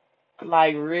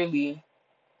like really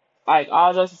like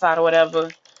all jokes aside or whatever.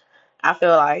 I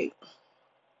feel like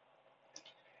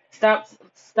stop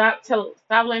stop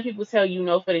letting people tell you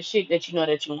no for the shit that you know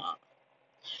that you want.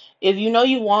 If you know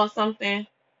you want something,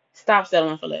 stop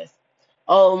settling for less.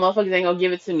 Oh, motherfuckers ain't gonna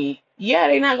give it to me. Yeah,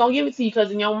 they not gonna give it to you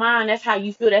because in your mind, that's how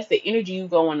you feel. That's the energy you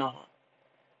going on.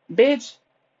 Bitch,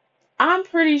 I'm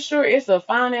pretty sure it's a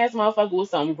fine ass motherfucker with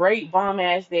some great bomb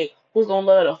ass dick who's gonna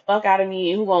love the fuck out of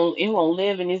me and who gonna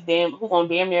live in this damn who gonna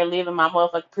damn near live in my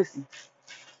motherfucking pussy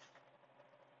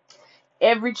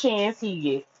every chance he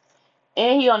gets.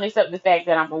 And he gonna accept the fact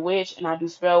that I'm a witch and I do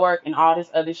spell work and all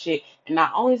this other shit. And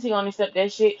not only is he gonna accept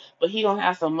that shit, but he gonna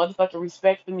have some motherfucking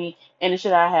respect for me and the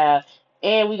shit I have.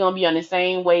 And we gonna be on the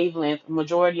same wavelength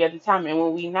majority of the time. And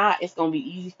when we not, it's gonna be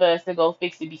easy for us to go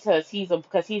fix it because he's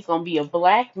gonna be a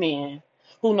black man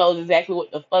who knows exactly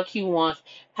what the fuck he wants,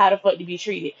 how the fuck to be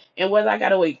treated. And whether I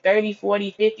gotta wait 30,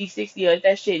 40, 50, 60, or if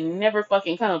that shit never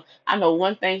fucking come, I know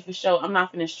one thing for sure. I'm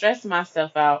not gonna stress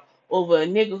myself out over a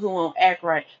nigga who won't act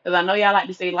right. Because I know y'all like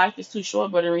to say life is too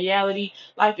short, but in reality,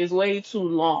 life is way too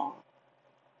long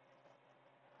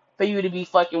for you to be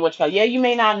fucking what you call. Yeah, you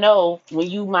may not know when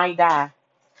you might die.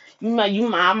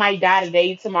 I might die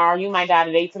today, tomorrow. You might die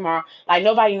today, tomorrow. Like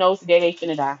nobody knows the day they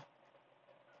finna die.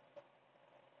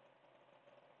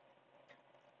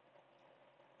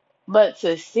 But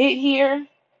to sit here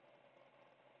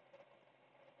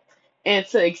and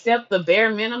to accept the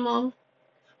bare minimum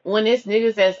when this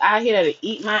niggas that's out here to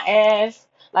eat my ass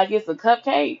like it's a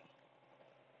cupcake,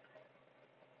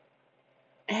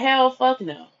 hell fuck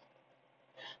no.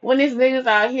 When these niggas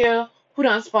out here who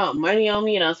done spent money on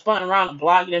me and done spun around the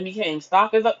block and then became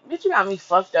stalkers, bitch, you got me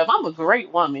fucked up. I'm a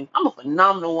great woman. I'm a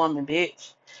phenomenal woman,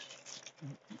 bitch.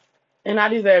 And I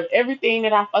deserve everything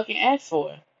that I fucking asked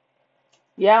for.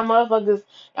 Y'all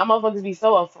motherfuckers be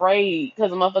so afraid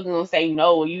because a motherfucker gonna say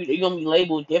no or you gonna be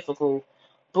labeled difficult.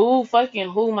 Boo fucking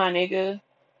who, my nigga?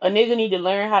 A nigga need to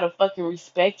learn how to fucking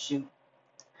respect you.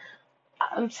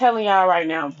 I'm telling y'all right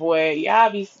now, boy,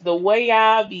 y'all be the way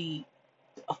y'all be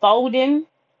folding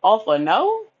off a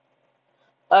no,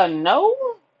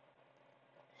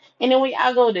 And then when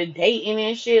y'all go to dating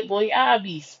and shit, boy, y'all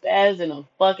be spazzing the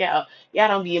fuck out. Y'all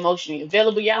don't be emotionally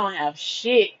available. Y'all don't have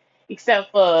shit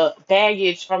except for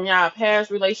baggage from y'all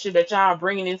past relationship that y'all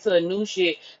bringing into a new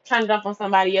shit, trying to dump on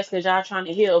somebody else because y'all trying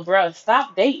to heal. Bruh,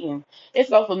 stop dating. It's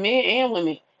go for men and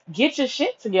women. Get your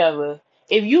shit together.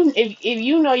 If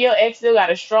you know your ex still got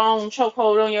a strong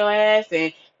chokehold on your ass,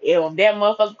 and if that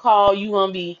motherfucker call, you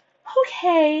gonna be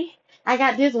okay. I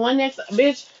got this one next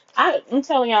bitch. I'm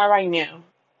telling y'all right now.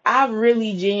 I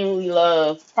really genuinely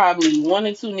love probably one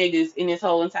or two niggas in this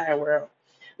whole entire world.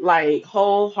 Like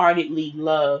wholeheartedly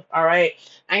love. All right.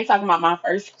 I ain't talking about my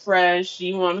first crush.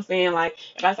 You know what I'm saying? Like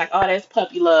if I was like, oh, that's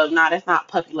puppy love. Nah, that's not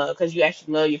puppy love because you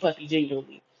actually love your puppy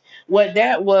genuinely. What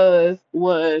that was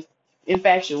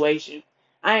infatuation.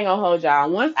 I ain't gonna hold y'all.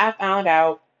 Once I found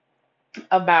out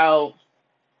about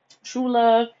true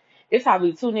love, it's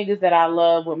probably two niggas that I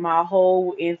love with my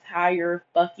whole entire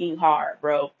fucking heart,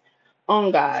 bro.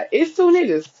 On God. It's two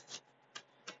niggas.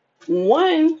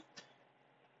 One,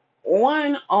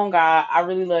 one on God, I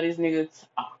really love this nigga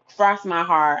cross my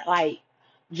heart, like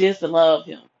just to love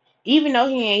him. Even though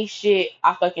he ain't shit,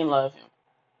 I fucking love him.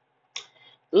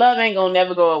 Love ain't gonna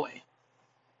never go away.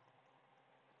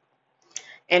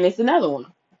 And it's another one.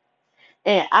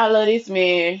 And I love this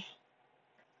man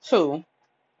too.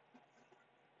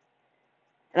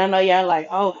 And I know y'all like,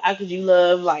 oh, how could you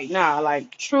love? Like, nah,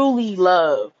 like truly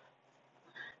love.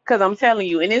 Cause I'm telling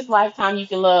you, in this lifetime, you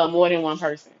can love more than one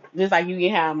person. Just like you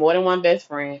can have more than one best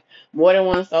friend, more than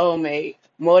one soulmate,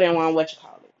 more than one what you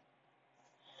call it,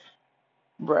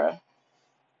 bruh.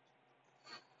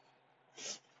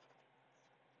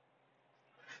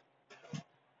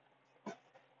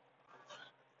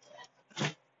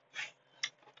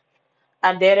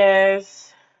 I dead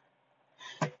ass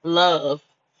love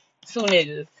two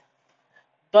niggas,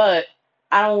 but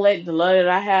I don't let the love that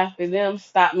I have for them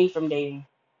stop me from dating.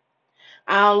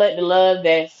 I don't let the love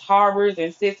that harbors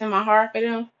and sits in my heart for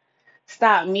them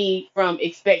stop me from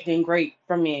expecting great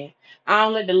from men. I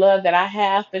don't let the love that I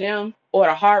have for them or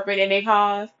the heartbreak that they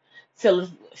cause to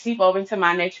seep over into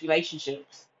my next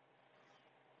relationships.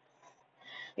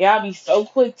 Y'all be so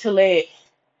quick to let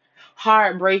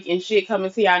heartbreak and shit come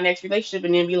into y'all next relationship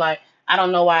and then be like, I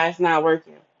don't know why it's not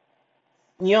working.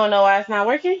 You don't know why it's not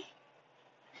working?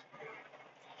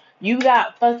 You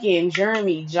got fucking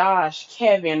Jeremy, Josh,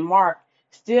 Kevin, Mark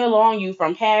still on you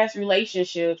from past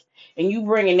relationships, and you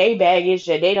bringing they baggage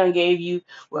that they done gave you.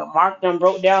 Well, Mark done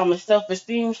broke down my self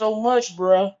esteem so much,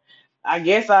 bruh. I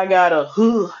guess I gotta,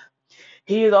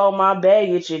 here's all my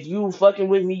baggage. If you fucking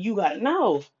with me, you gotta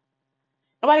know.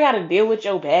 Nobody gotta deal with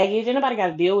your baggage. Ain't nobody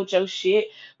gotta deal with your shit.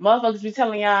 Motherfuckers be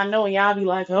telling y'all no, and y'all be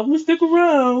like, I'm gonna stick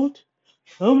around.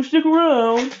 I'm gonna stick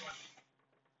around.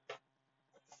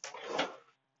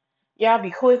 Y'all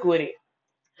be quick with it.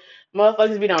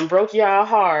 Motherfuckers be done broke y'all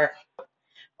heart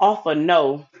off a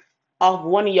no, off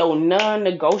one of your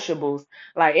non-negotiables.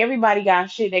 Like everybody got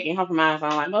shit they can compromise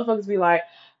on. Like motherfuckers be like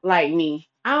me.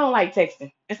 I don't like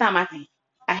texting. It's not my thing.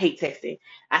 I hate texting.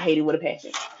 I hate it with a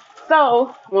passion.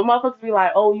 So when motherfuckers be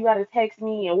like, "Oh, you gotta text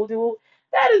me," and we'll do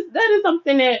that is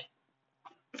something that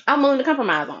I'm willing to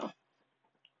compromise on.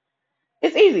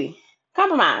 It's easy.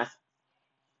 Compromise.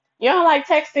 You don't like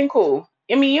texting, cool.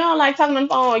 I mean, you don't like talking on the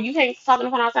phone, or you can't talk on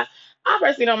the phone all the time. I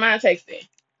personally don't mind texting.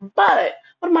 But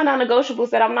what are my non-negotiables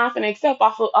that I'm not gonna accept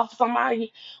off of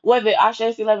somebody? Whether I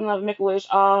should see 11 Make a Wish,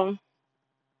 I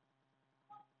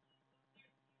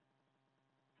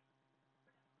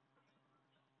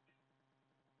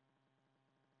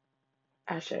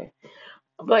should.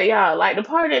 But y'all, like the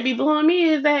part that be blowing me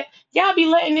is that y'all be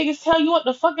letting niggas tell you what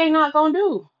the fuck they not gonna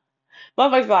do.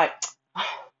 Motherfuckers like,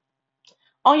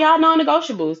 on y'all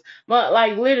non-negotiables. But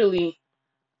like literally,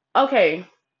 okay,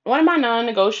 one of my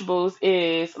non-negotiables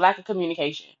is lack of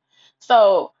communication.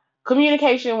 So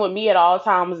communication with me at all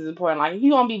times is important. Like if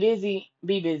you gonna be busy,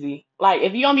 be busy. Like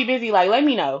if you gonna be busy, like let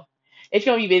me know if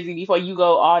you're gonna be busy before you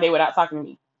go all day without talking to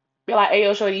me. Be like, hey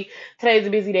yo, shorty, today's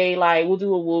a busy day. Like we'll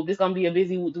do a whoop. This gonna be a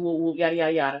busy whoop, do a whoop, yada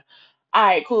yada yada. All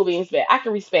right, cool beans, bet I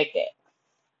can respect that.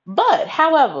 But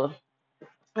however,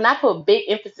 and I put big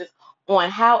emphasis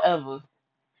on however,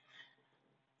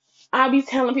 I be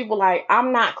telling people like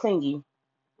I'm not clingy.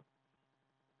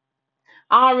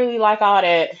 I don't really like all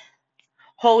that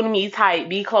holding me tight,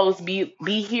 be close, be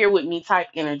here with me type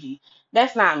energy.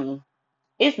 That's not me.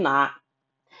 It's not.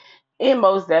 It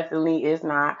most definitely is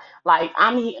not. Like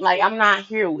like I'm not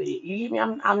here with it. You get me?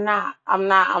 I'm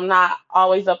not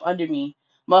always up under me.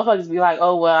 Motherfuckers be like,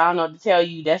 oh well, I don't know what to tell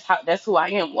you. That's who I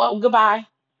am. Well, goodbye.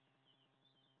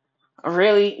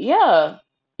 Really? Yeah.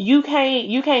 You can't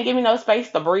give me no space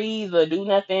to breathe or do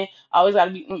nothing. Always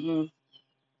gotta be. Mm-mm.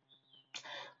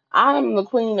 I'm the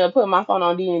queen of putting my phone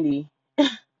on D&D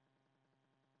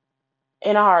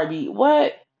in a heartbeat.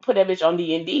 What? Put that bitch on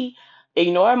D&D.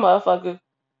 Ignore a motherfucker.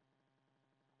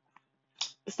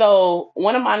 So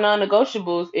one of my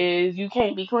non-negotiables is you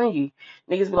can't be clingy.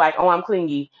 Niggas be like, oh, I'm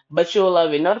clingy, but you'll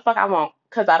love it. No, the fuck I won't,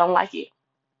 cause I don't like it.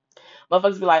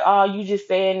 Motherfuckers be like, oh, you just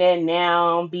saying that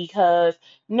now because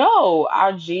no,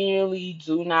 I genuinely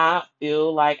do not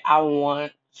feel like I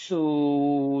want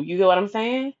to. You get what I'm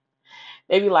saying?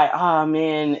 They be like, oh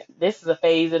man, this is a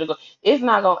phase. It'll go. It's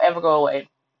not gonna ever go away.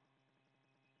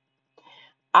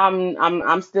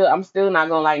 I'm still not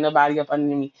gonna like nobody up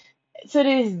under me. To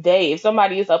this day, if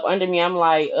somebody is up under me, I'm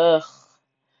like, ugh.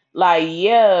 Like,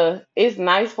 yeah, it's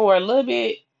nice for a little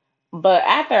bit, but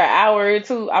after an hour or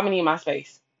two, I'm gonna need my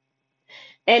space.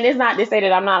 And it's not to say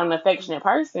that I'm not an affectionate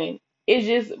person. It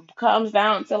just comes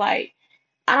down to like,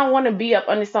 I don't want to be up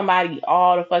under somebody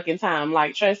all the fucking time.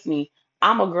 Like, trust me,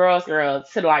 I'm a girl's girl.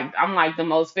 To like, I'm like the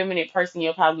most feminine person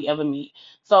you'll probably ever meet.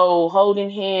 So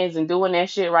holding hands and doing that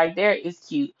shit right there is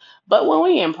cute. But when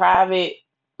we in private,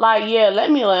 like, yeah,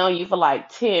 let me lay on you for like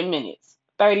 10 minutes,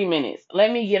 30 minutes.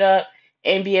 Let me get up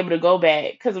and be able to go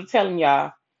back. Cause I'm telling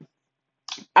y'all,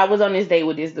 I was on this date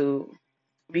with this dude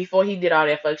before he did all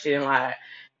that fuck shit and lied.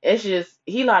 It's just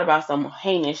he lied about some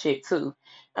heinous shit too.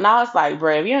 And I was like,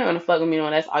 bruh, if you ain't gonna fuck with me, no,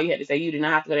 that's all you had to say. You did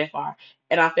not have to go that far.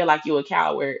 And I feel like you a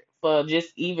coward for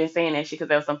just even saying that shit because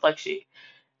that was some fuck shit.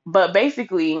 But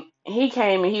basically, he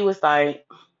came and he was like,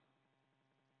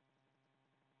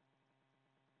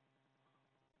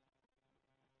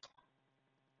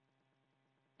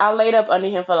 I laid up under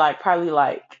him for like probably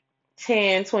like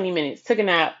 10, 20 minutes. Took a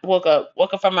nap, woke up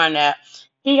from my nap.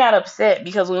 He got upset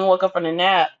because when we woke up from the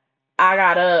nap, I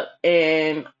got up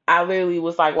and I literally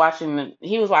was like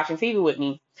he was watching TV with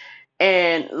me.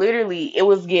 And literally, it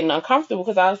was getting uncomfortable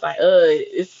because I was like,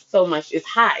 it's so much, it's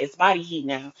hot, it's body heat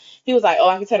now. He was like, oh,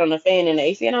 I can turn on the fan and the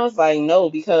AC. And I was like, no,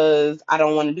 because I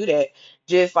don't want to do that.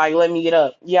 Just like, let me get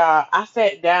up. Yeah, I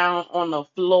sat down on the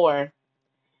floor,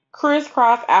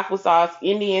 crisscross applesauce,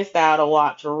 Indian style to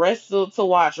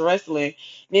watch wrestling.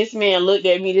 This man looked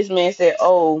at me. This man said,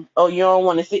 oh, you don't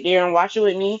want to sit there and watch it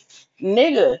with me?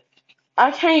 Nigga, I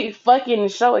can't fucking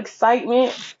show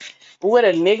excitement with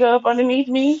a nigga up underneath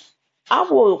me. I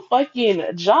will fucking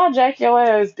jaw jack your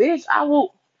ass, bitch. I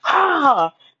will.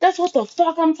 That's what the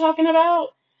fuck I'm talking about.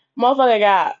 Motherfucker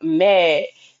got mad,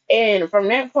 and from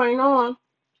that point on,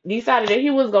 decided that he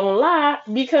was gonna lie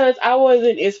because I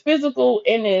wasn't as physical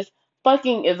and as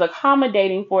fucking as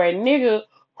accommodating for a nigga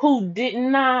who did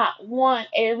not want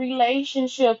a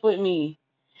relationship with me.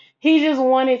 He just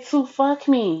wanted to fuck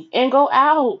me and go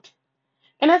out.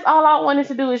 And that's all I wanted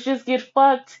to do is just get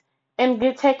fucked and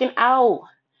get taken out.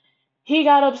 He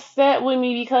got upset with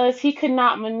me because he could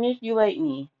not manipulate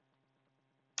me.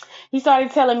 He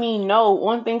started telling me no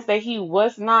on things that he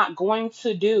was not going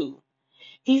to do.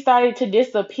 He started to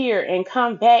disappear and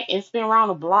come back and spin around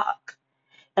the block.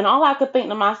 And all I could think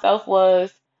to myself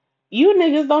was, you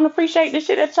niggas don't appreciate the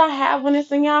shit that y'all have when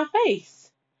it's in y'all face.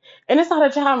 And it's not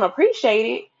that y'all don't appreciate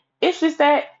it. It's just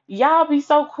that y'all be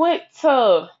so quick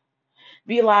to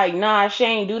be like, nah, she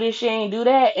ain't do this, she ain't do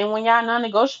that. And when y'all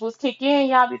non-negotiables kick in,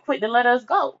 y'all be quick to let us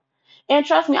go. And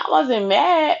trust me, I wasn't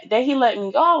mad that he let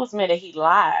me go. I was mad that he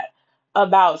lied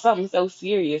about something so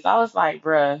serious. I was like,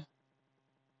 bruh,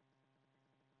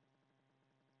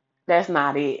 that's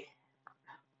not it.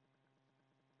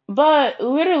 But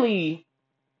literally,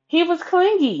 he was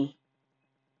clingy.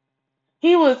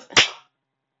 He was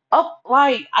up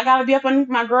like I gotta be up underneath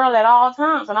my girl at all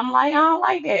times. And I'm like, I don't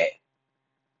like that.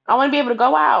 I wanna be able to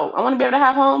go out. I wanna be able to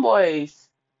have homeboys.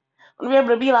 I wanna be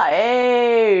able to be like,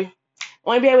 hey, I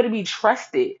wanna be able to be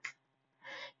trusted.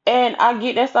 And I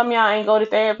get that some of y'all ain't go to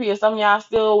therapy or some of y'all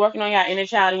still working on y'all inner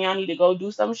child and y'all need to go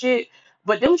do some shit.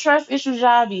 But them trust issues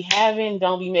y'all be having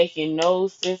don't be making no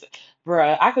sense.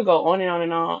 Bruh, I could go on and on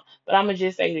and on, but I'm gonna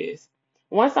just say this.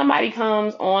 Once somebody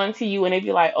comes on to you and they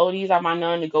be like, oh, these are my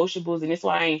non-negotiables and this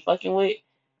one I ain't fucking with.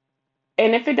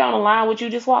 And if it don't align with you,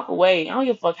 just walk away. I don't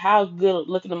give a fuck how good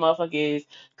looking the motherfucker is.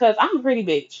 Cause I'm a pretty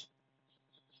bitch.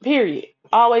 Period.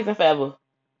 Always and forever.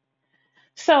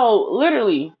 So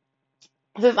literally,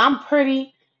 since I'm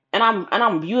pretty and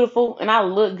I'm beautiful and I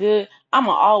look good,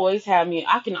 I'ma always have me.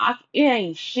 It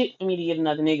ain't shit for me to get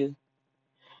another nigga.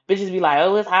 Bitches be like,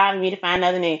 oh, it's hard for me to find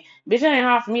another nigga. Bitch, it ain't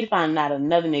hard for me to find not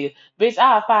another nigga.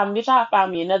 I'll find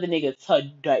me another nigga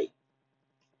today.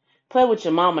 Play with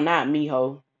your mama, not me,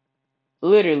 ho.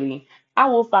 Literally. I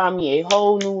will find me a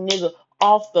whole new nigga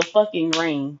off the fucking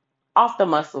ring. Off the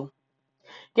muscle.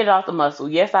 Get it off the muscle.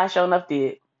 Yes, I sure enough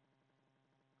did.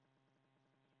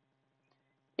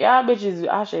 Y'all bitches,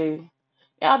 I say,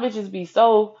 Y'all bitches be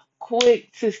so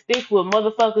quick to stick with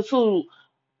motherfuckers who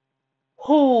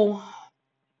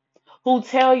who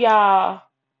tell y'all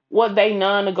what they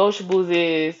non-negotiables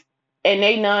is, and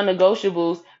they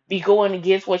non-negotiables be going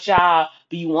against what y'all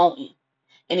be wanting.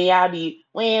 And then y'all be,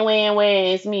 when,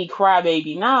 it's me, cry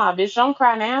baby. Nah, bitch, don't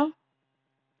cry now.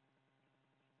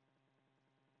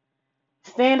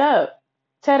 Stand up.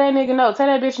 Tell that nigga no. Tell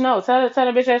that bitch no. Tell that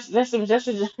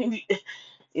bitch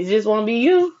it just won't be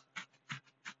you.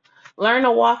 Learn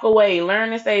to walk away. Learn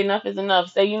to say enough is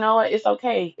enough. Say, you know what? It's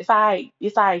okay. It's alright.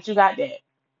 It's alright. You got that.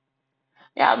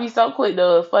 Y'all be so quick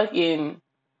to fucking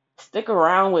stick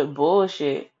around with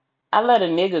bullshit. I let a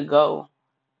nigga go.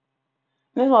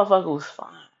 This motherfucker was fine.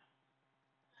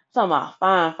 Talking about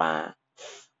fine, fine.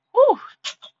 Whew,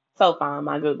 so fine,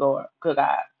 my good God, good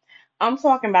God. I'm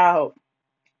talking about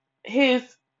his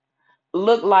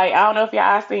look like. I don't know if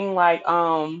y'all seen like I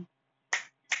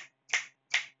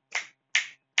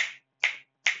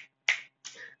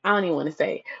don't even want to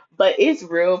say, but it's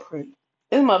real pretty.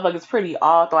 This motherfucker's pretty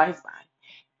all throughout his body,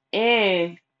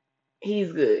 and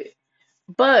he's good.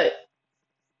 But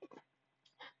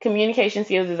communication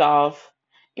skills is off.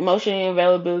 Emotional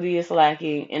availability is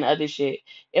lacking, and other shit.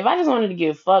 If I just wanted to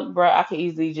get fucked, bro, I could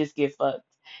easily just get fucked,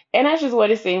 and that's just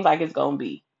what it seems like it's gonna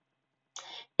be.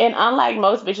 And unlike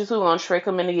most bitches who gonna trick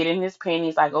him into getting his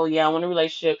panties, like, oh yeah, I want a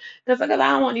relationship, cause I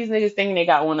don't want these niggas thinking they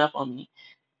got one up on me.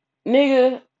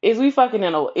 Nigga, is we fucking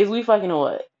or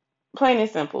what? Plain and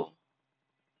simple.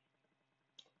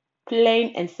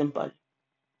 Plain and simple.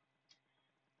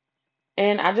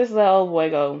 And I just let old boy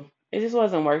go. It just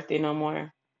wasn't worth it no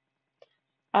more.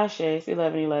 I share it's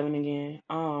 11:11 again.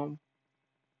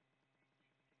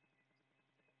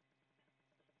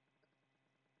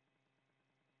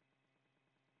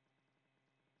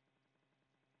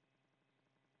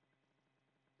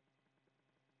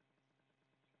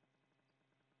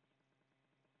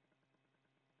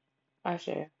 I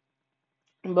share.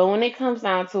 But when it comes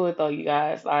down to it though, you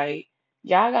guys, like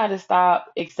y'all gotta stop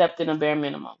accepting a bare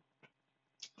minimum.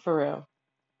 For real.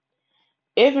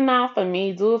 If not for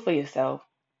me, do it for yourself.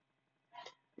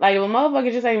 Like if a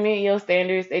motherfucker just ain't meeting your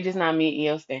standards, they just not meeting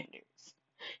your standards.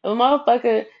 If a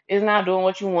motherfucker is not doing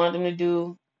what you want them to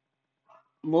do,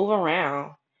 move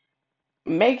around.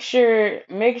 Make sure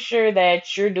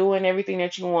that you're doing everything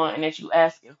that you want and that you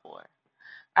asking for.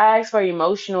 I ask for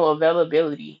emotional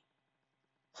availability.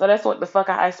 So that's what the fuck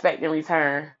I expect in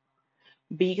return.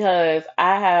 Because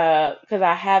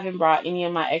I haven't brought any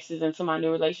of my exes into my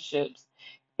new relationships.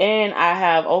 And I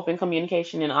have open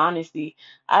communication and honesty.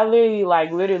 I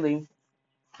literally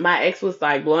my ex was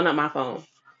like blowing up my phone.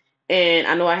 And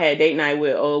I know I had date night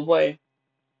with old boy.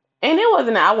 And it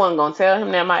wasn't that I wasn't gonna tell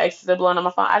him that my exes are blowing up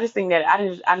my phone. I didn't think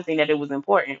that it was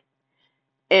important.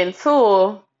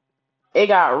 Until it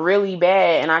got really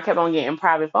bad and I kept on getting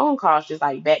private phone calls just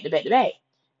like back to back to back.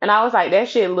 And I was like, that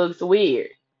shit looks weird.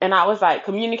 And I was like,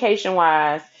 communication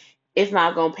wise, it's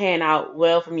not gonna pan out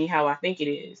well for me how I think it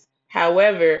is.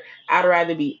 However, I'd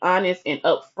rather be honest and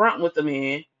upfront with the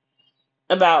man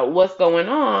about what's going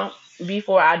on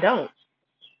before I don't.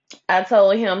 I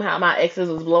told him how my exes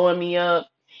was blowing me up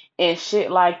and shit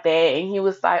like that. And he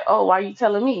was like, oh, why are you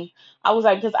telling me? I was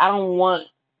like, because I don't want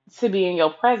to be in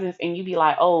your presence and you be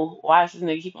like, oh, why is this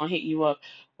nigga keep on hitting you up?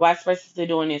 Why is this person still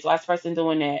doing this? Why is this person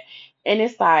doing that? And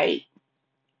it's like,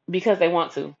 because they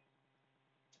want to.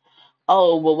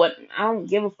 Oh, well, what? I don't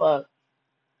give a fuck.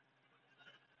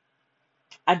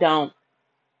 I don't.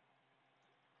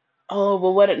 Oh,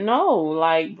 but what? No,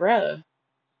 like, bruh.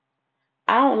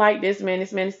 I don't like this man.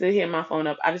 This man is still hitting my phone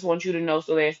up. I just want you to know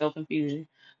so there's no confusion.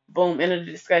 Boom, end of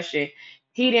the discussion.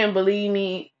 He didn't believe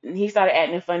me. He started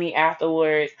acting funny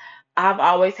afterwards. I've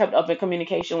always kept up in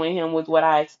communication with him with what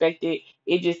I expected.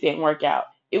 It just didn't work out.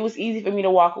 It was easy for me to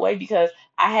walk away because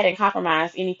I hadn't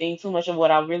compromised anything too much of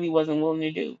what I really wasn't willing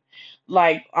to do.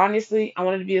 Like honestly, I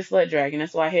wanted to be a slut dragon.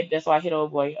 That's why I hit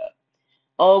old boy up.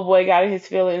 Old boy got in his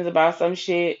feelings about some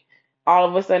shit. All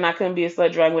of a sudden, I couldn't be a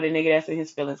slut dragon with a nigga that's in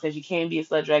his feelings. Because you can't be a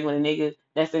slut dragon with a nigga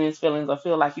that's in his feelings or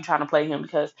feel like you're trying to play him.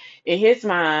 Because in his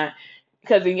mind,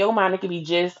 because in your mind, it could be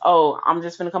just, oh, I'm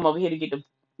just gonna come over here to get the,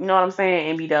 you know what I'm saying,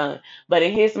 and be done. But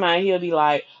in his mind, he'll be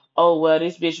like, oh, well,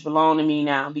 this bitch belong to me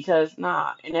now. Because,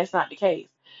 nah, and that's not the case.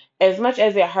 As much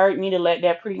as it hurt me to let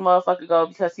that pretty motherfucker go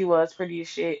because he was pretty as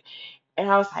shit. And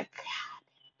I was like,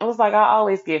 I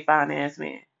always get finance,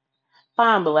 man,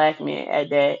 fine black men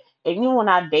at that. And even when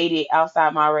I dated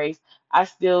outside my race, I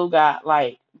still got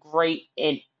like great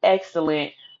and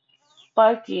excellent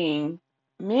fucking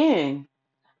men.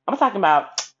 I'm talking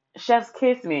about chef's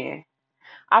kiss men.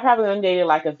 I probably done dated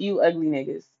like a few ugly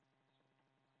niggas,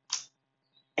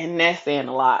 and that's saying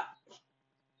a lot.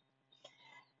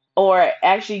 or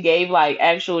actually gave like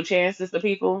actual chances to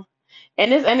people.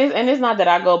 And it's not that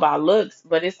I go by looks,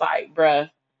 but it's like, bruh,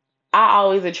 I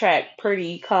always attract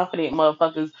pretty confident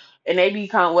motherfuckers, and they be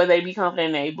whether they be confident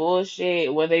in their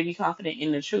bullshit, whether they be confident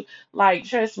in the truth. Like,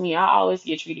 trust me, I always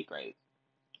get treated great.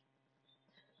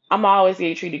 I'm always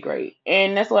getting treated great,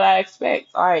 and that's what I expect.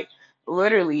 Like,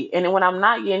 literally. And then when I'm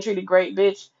not getting treated great,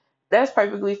 bitch, that's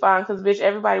perfectly fine, cause bitch,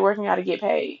 everybody working out to get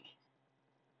paid,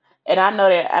 and I know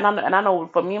that, and I know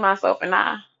for me myself, and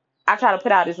I try to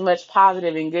put out as much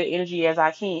positive and good energy as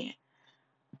I can.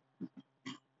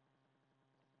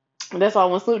 That's why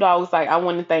when Snoop Dogg was like, I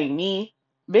want to thank me,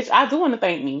 bitch, I do want to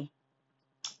thank me.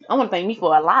 I want to thank me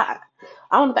for a lot.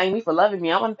 I want to thank me for loving me.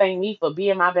 I want to thank me for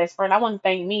being my best friend. I want to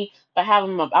thank me for I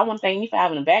want to thank me for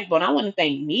having a backbone. I want to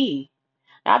thank me.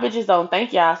 Y'all bitches don't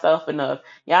thank y'all self enough.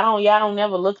 Y'all don't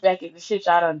never look back at the shit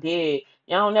y'all done did.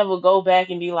 Y'all don't never go back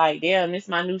and be like, damn, this is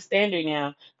my new standard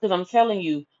now. Cause I'm telling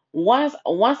you, once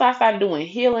I started doing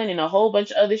healing and a whole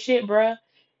bunch of other shit, bruh,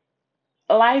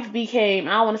 life became,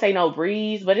 I don't want to say no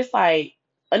breeze, but it's like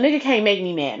a nigga can't make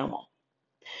me mad no more.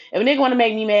 If a nigga want to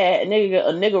make me mad, a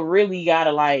nigga really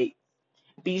gotta like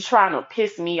be trying to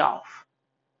piss me off.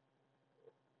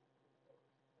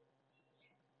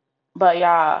 But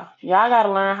y'all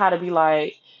gotta learn how to be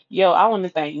like, yo, I want to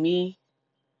thank me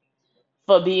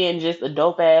for being just a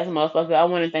dope ass motherfucker. I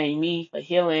want to thank me for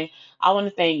healing. I want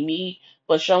to thank me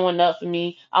for showing up for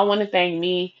me. I want to thank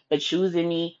me for choosing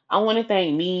me. I want to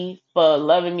thank me for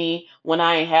loving me when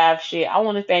I ain't have shit. I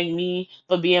want to thank me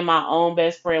for being my own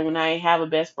best friend when I ain't have a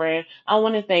best friend. I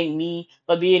want to thank me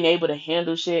for being able to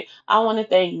handle shit. I want to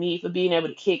thank me for being able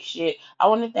to kick shit. I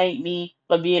want to thank me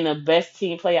for being the best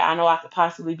team player I know I could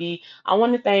possibly be. I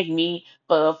want to thank me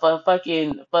for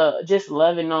just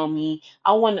loving on me.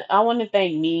 I want to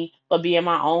thank me for being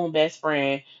my own best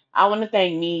friend. I want to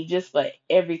thank me just for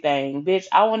everything, bitch.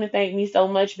 I want to thank me so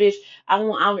much, bitch. I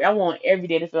want every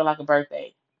day to feel like a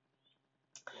birthday.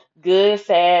 Good,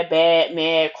 sad, bad,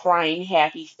 mad, crying,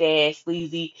 happy, sad,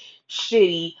 sleazy,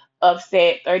 shitty,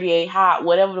 upset, 38 hot,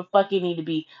 whatever the fuck it need to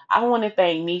be. I want to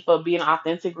thank me for being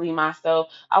authentically myself.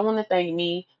 I want to thank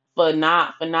me for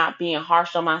not being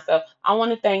harsh on myself. I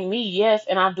want to thank me, yes,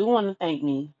 and I do want to thank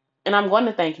me. And I'm going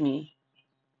to thank me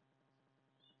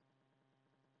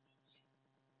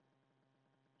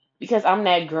because I'm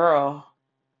that girl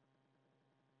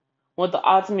with the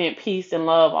ultimate peace and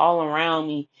love all around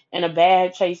me, and a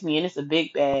bag chased me, and it's a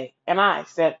big bag, and I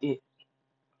accept it.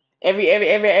 Every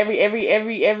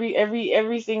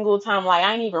single time. Like,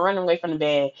 I ain't even running away from the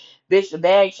bag. Bitch, the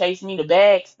bag chased me. The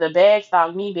bag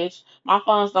stalked me, bitch. My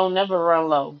funds don't never run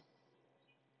low.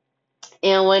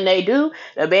 And when they do,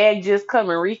 the bag just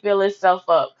come and refill itself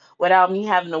up without me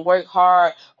having to work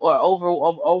hard or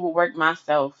overwork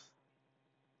myself.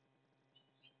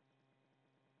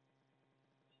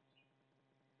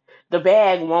 The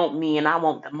bag want me and I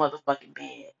want the motherfucking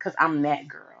bag. Cause I'm that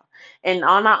girl. And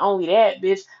not only that,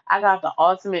 bitch, I got the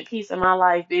ultimate peace in my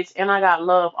life, bitch, and I got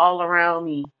love all around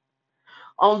me.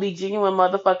 Only genuine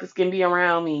motherfuckers can be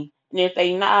around me. And if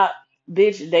they not,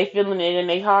 bitch, they feeling it in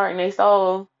their heart and their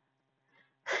soul.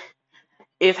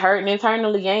 It's hurting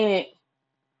internally, ain't it?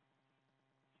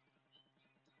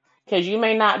 Cause you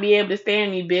may not be able to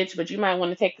stand me, bitch, but you might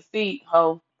want to take a seat,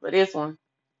 ho, for this one.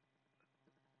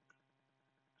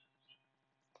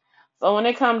 So when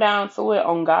it come down to it,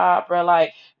 on God, bro,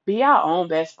 like, be our own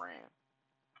best friend.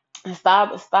 And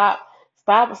stop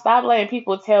letting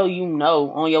people tell you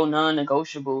no on your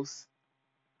non-negotiables.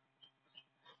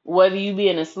 Whether you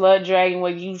being a slut dragon,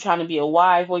 whether you trying to be a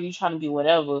wife, whether you trying to be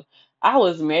whatever. I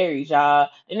was married, y'all.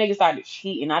 The nigga started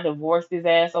cheating. I divorced his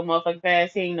ass so motherfucking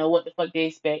fast. He didn't know what the fuck they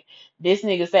expect. This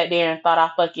nigga sat there and thought I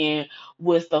fucking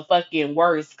was the fucking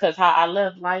worst. Cause how I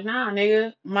left, like, nah,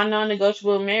 nigga. My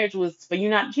non-negotiable marriage was for you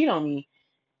not to cheat on me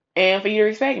and for you to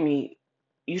respect me.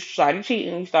 You started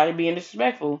cheating. You started being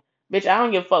disrespectful. Bitch, I don't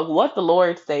give a fuck what the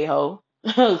Lord say, ho.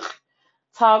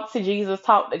 Talk to Jesus,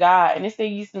 talk to God. And this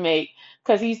thing used to make,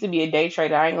 because he used to be a day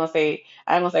trader. I ain't gonna say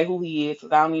who he is,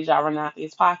 because I don't need y'all running out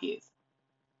his pockets.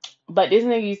 But this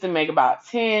nigga used to make about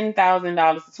 $10,000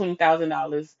 to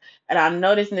 $20,000, and I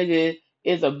know this nigga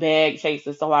is a bag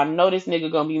chaser, so I know this nigga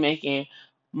gonna be making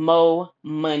more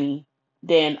money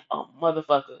than a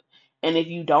motherfucker. And if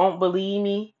you don't believe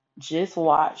me, just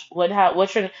watch.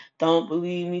 What's your don't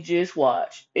believe me, just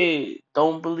watch. Hey,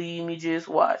 don't believe me, just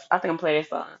watch. I think I'm playing that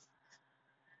song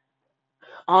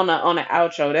on the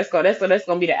outro. That's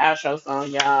gonna be the outro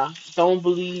song, y'all. Don't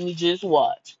believe me, just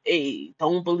watch. Hey,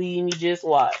 don't believe me, just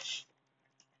watch.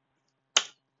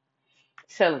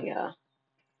 Telling y'all,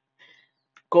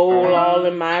 gold all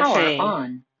in my Power chain.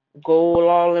 on. Gold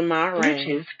all in my ring.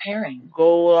 Bluetooth pairing.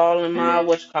 Gold all in my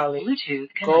whatchamacallit.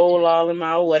 Bluetooth Gold connected. all in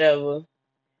my whatever.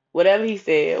 Whatever he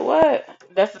said. What?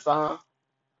 That's the song.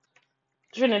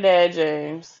 Trinidad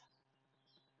James.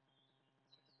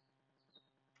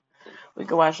 We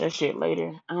can watch that shit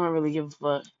later. I don't really give a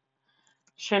fuck.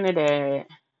 Trinidad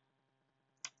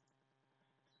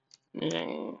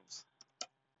James.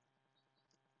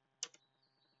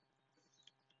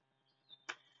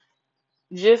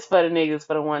 Just for the niggas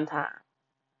for the one time.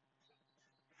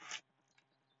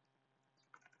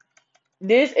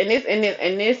 This.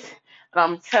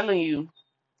 I'm telling you,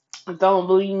 don't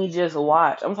believe me, just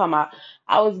watch. I'm talking about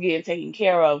I was getting taken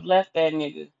care of. Left that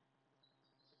nigga.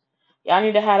 Y'all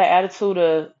need to have the attitude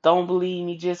of don't believe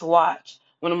me, just watch.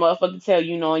 When a motherfucker tell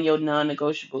you knowing your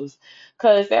non-negotiables.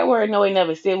 Cause that word no it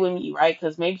never sit with me, right?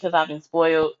 Cause maybe because I've been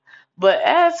spoiled. But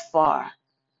as far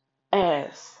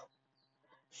as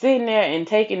sitting there and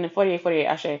taking the 48,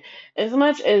 I say, as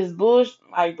much as bullshit,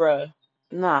 like, bruh,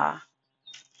 nah.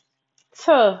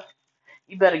 Tuh.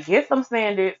 You better get some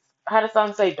standards. How does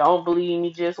something say, don't believe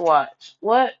me, just watch?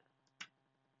 What?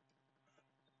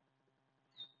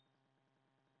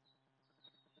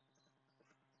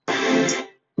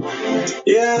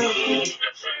 Yeah.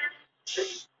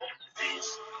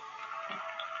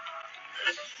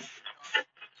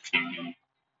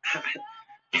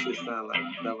 Shit sound like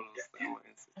 007.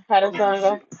 How does something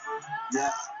go?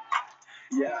 Yeah,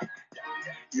 yeah,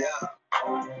 yeah,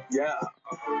 yeah,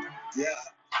 yeah,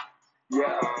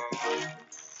 yeah.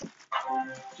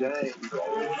 James, gold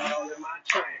all in my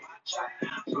chain,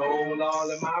 gold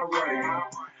all in my ring,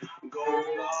 gold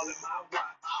all in my watch.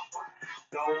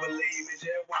 Don't believe me,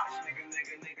 just watch, nigga,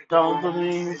 nigga, nigga. Don't Don't believe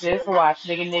believe me, me, just just watch. watch.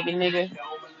 Nigga, nigga, nigga.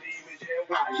 Don't believe me, just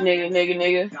watch, Nigga, nigga,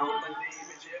 nigga. don't believe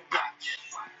me, just watch.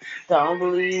 Don't Don't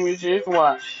believe believe me, me, just just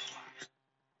watch. watch.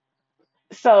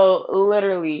 So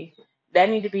literally, that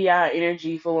need to be our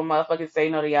energy for when motherfuckers say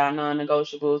no to y'all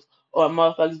non-negotiables or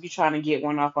motherfuckers be trying to get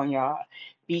one off on y'all.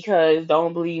 Because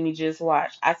don't believe me, just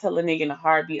watch. I tell a nigga in a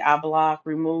heartbeat, I block,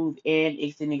 remove, and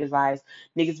exit niggas' eyes.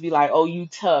 Niggas be like, oh, you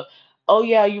tough. Oh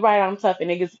yeah, you right, I'm tough.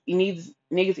 And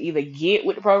niggas either get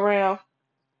with the program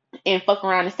and fuck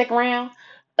around and stick around,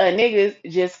 or niggas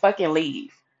just fucking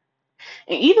leave.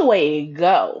 And either way it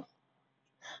go,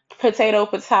 potato,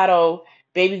 potato,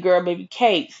 baby girl, baby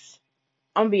cakes.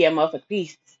 I'm gonna be a motherfucking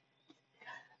beast.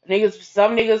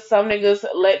 Some niggas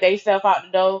let they self out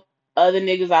the door. Other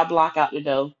niggas I block out the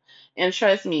door. And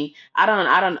trust me, I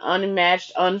done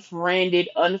unmatched, unfriended,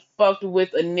 unfucked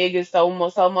with a nigga so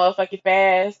motherfucking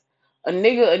fast. A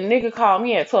nigga called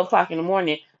me at 12 o'clock in the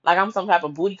morning, like I'm some type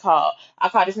of booty call. I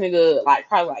called this nigga like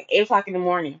probably like 8 o'clock in the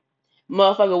morning.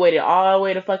 Motherfucker waited all the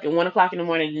way to fucking 1 o'clock in the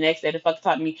morning the next day to fucking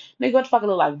talk to me. Nigga, what the fuck it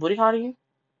look like? Booty call to you?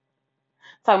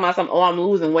 Talking about some, oh, I'm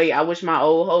losing weight. I wish my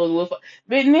old hoes would.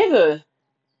 But nigga,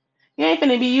 you ain't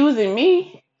finna be using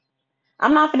me.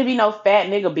 I'm not finna be no fat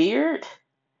nigga beard.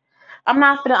 I'm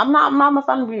not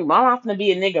finna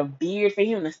be a nigga beard for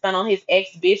him to stun on his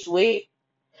ex bitch with.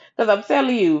 Cause I'm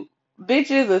telling you,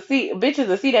 bitches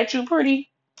will see that you pretty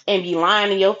and be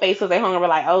lying in your face cause they hungry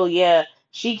like, oh yeah,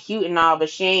 she cute and all, but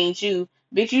she ain't you.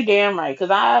 Bitch, you damn right.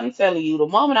 Cause I'm telling you, the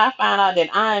moment I find out that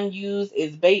I'm used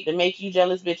as bait to make you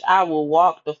jealous, bitch, I will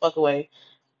walk the fuck away.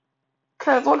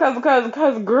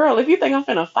 Cause, girl, if you think I'm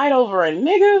finna fight over a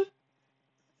nigga,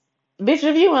 bitch,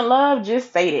 if you in love,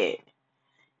 just say that.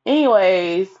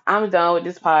 Anyways, I'm done with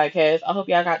this podcast. I hope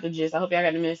y'all got the gist. I hope y'all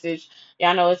got the message.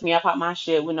 Y'all know it's me. I pop my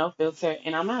shit with no filter,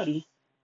 and I'm outie.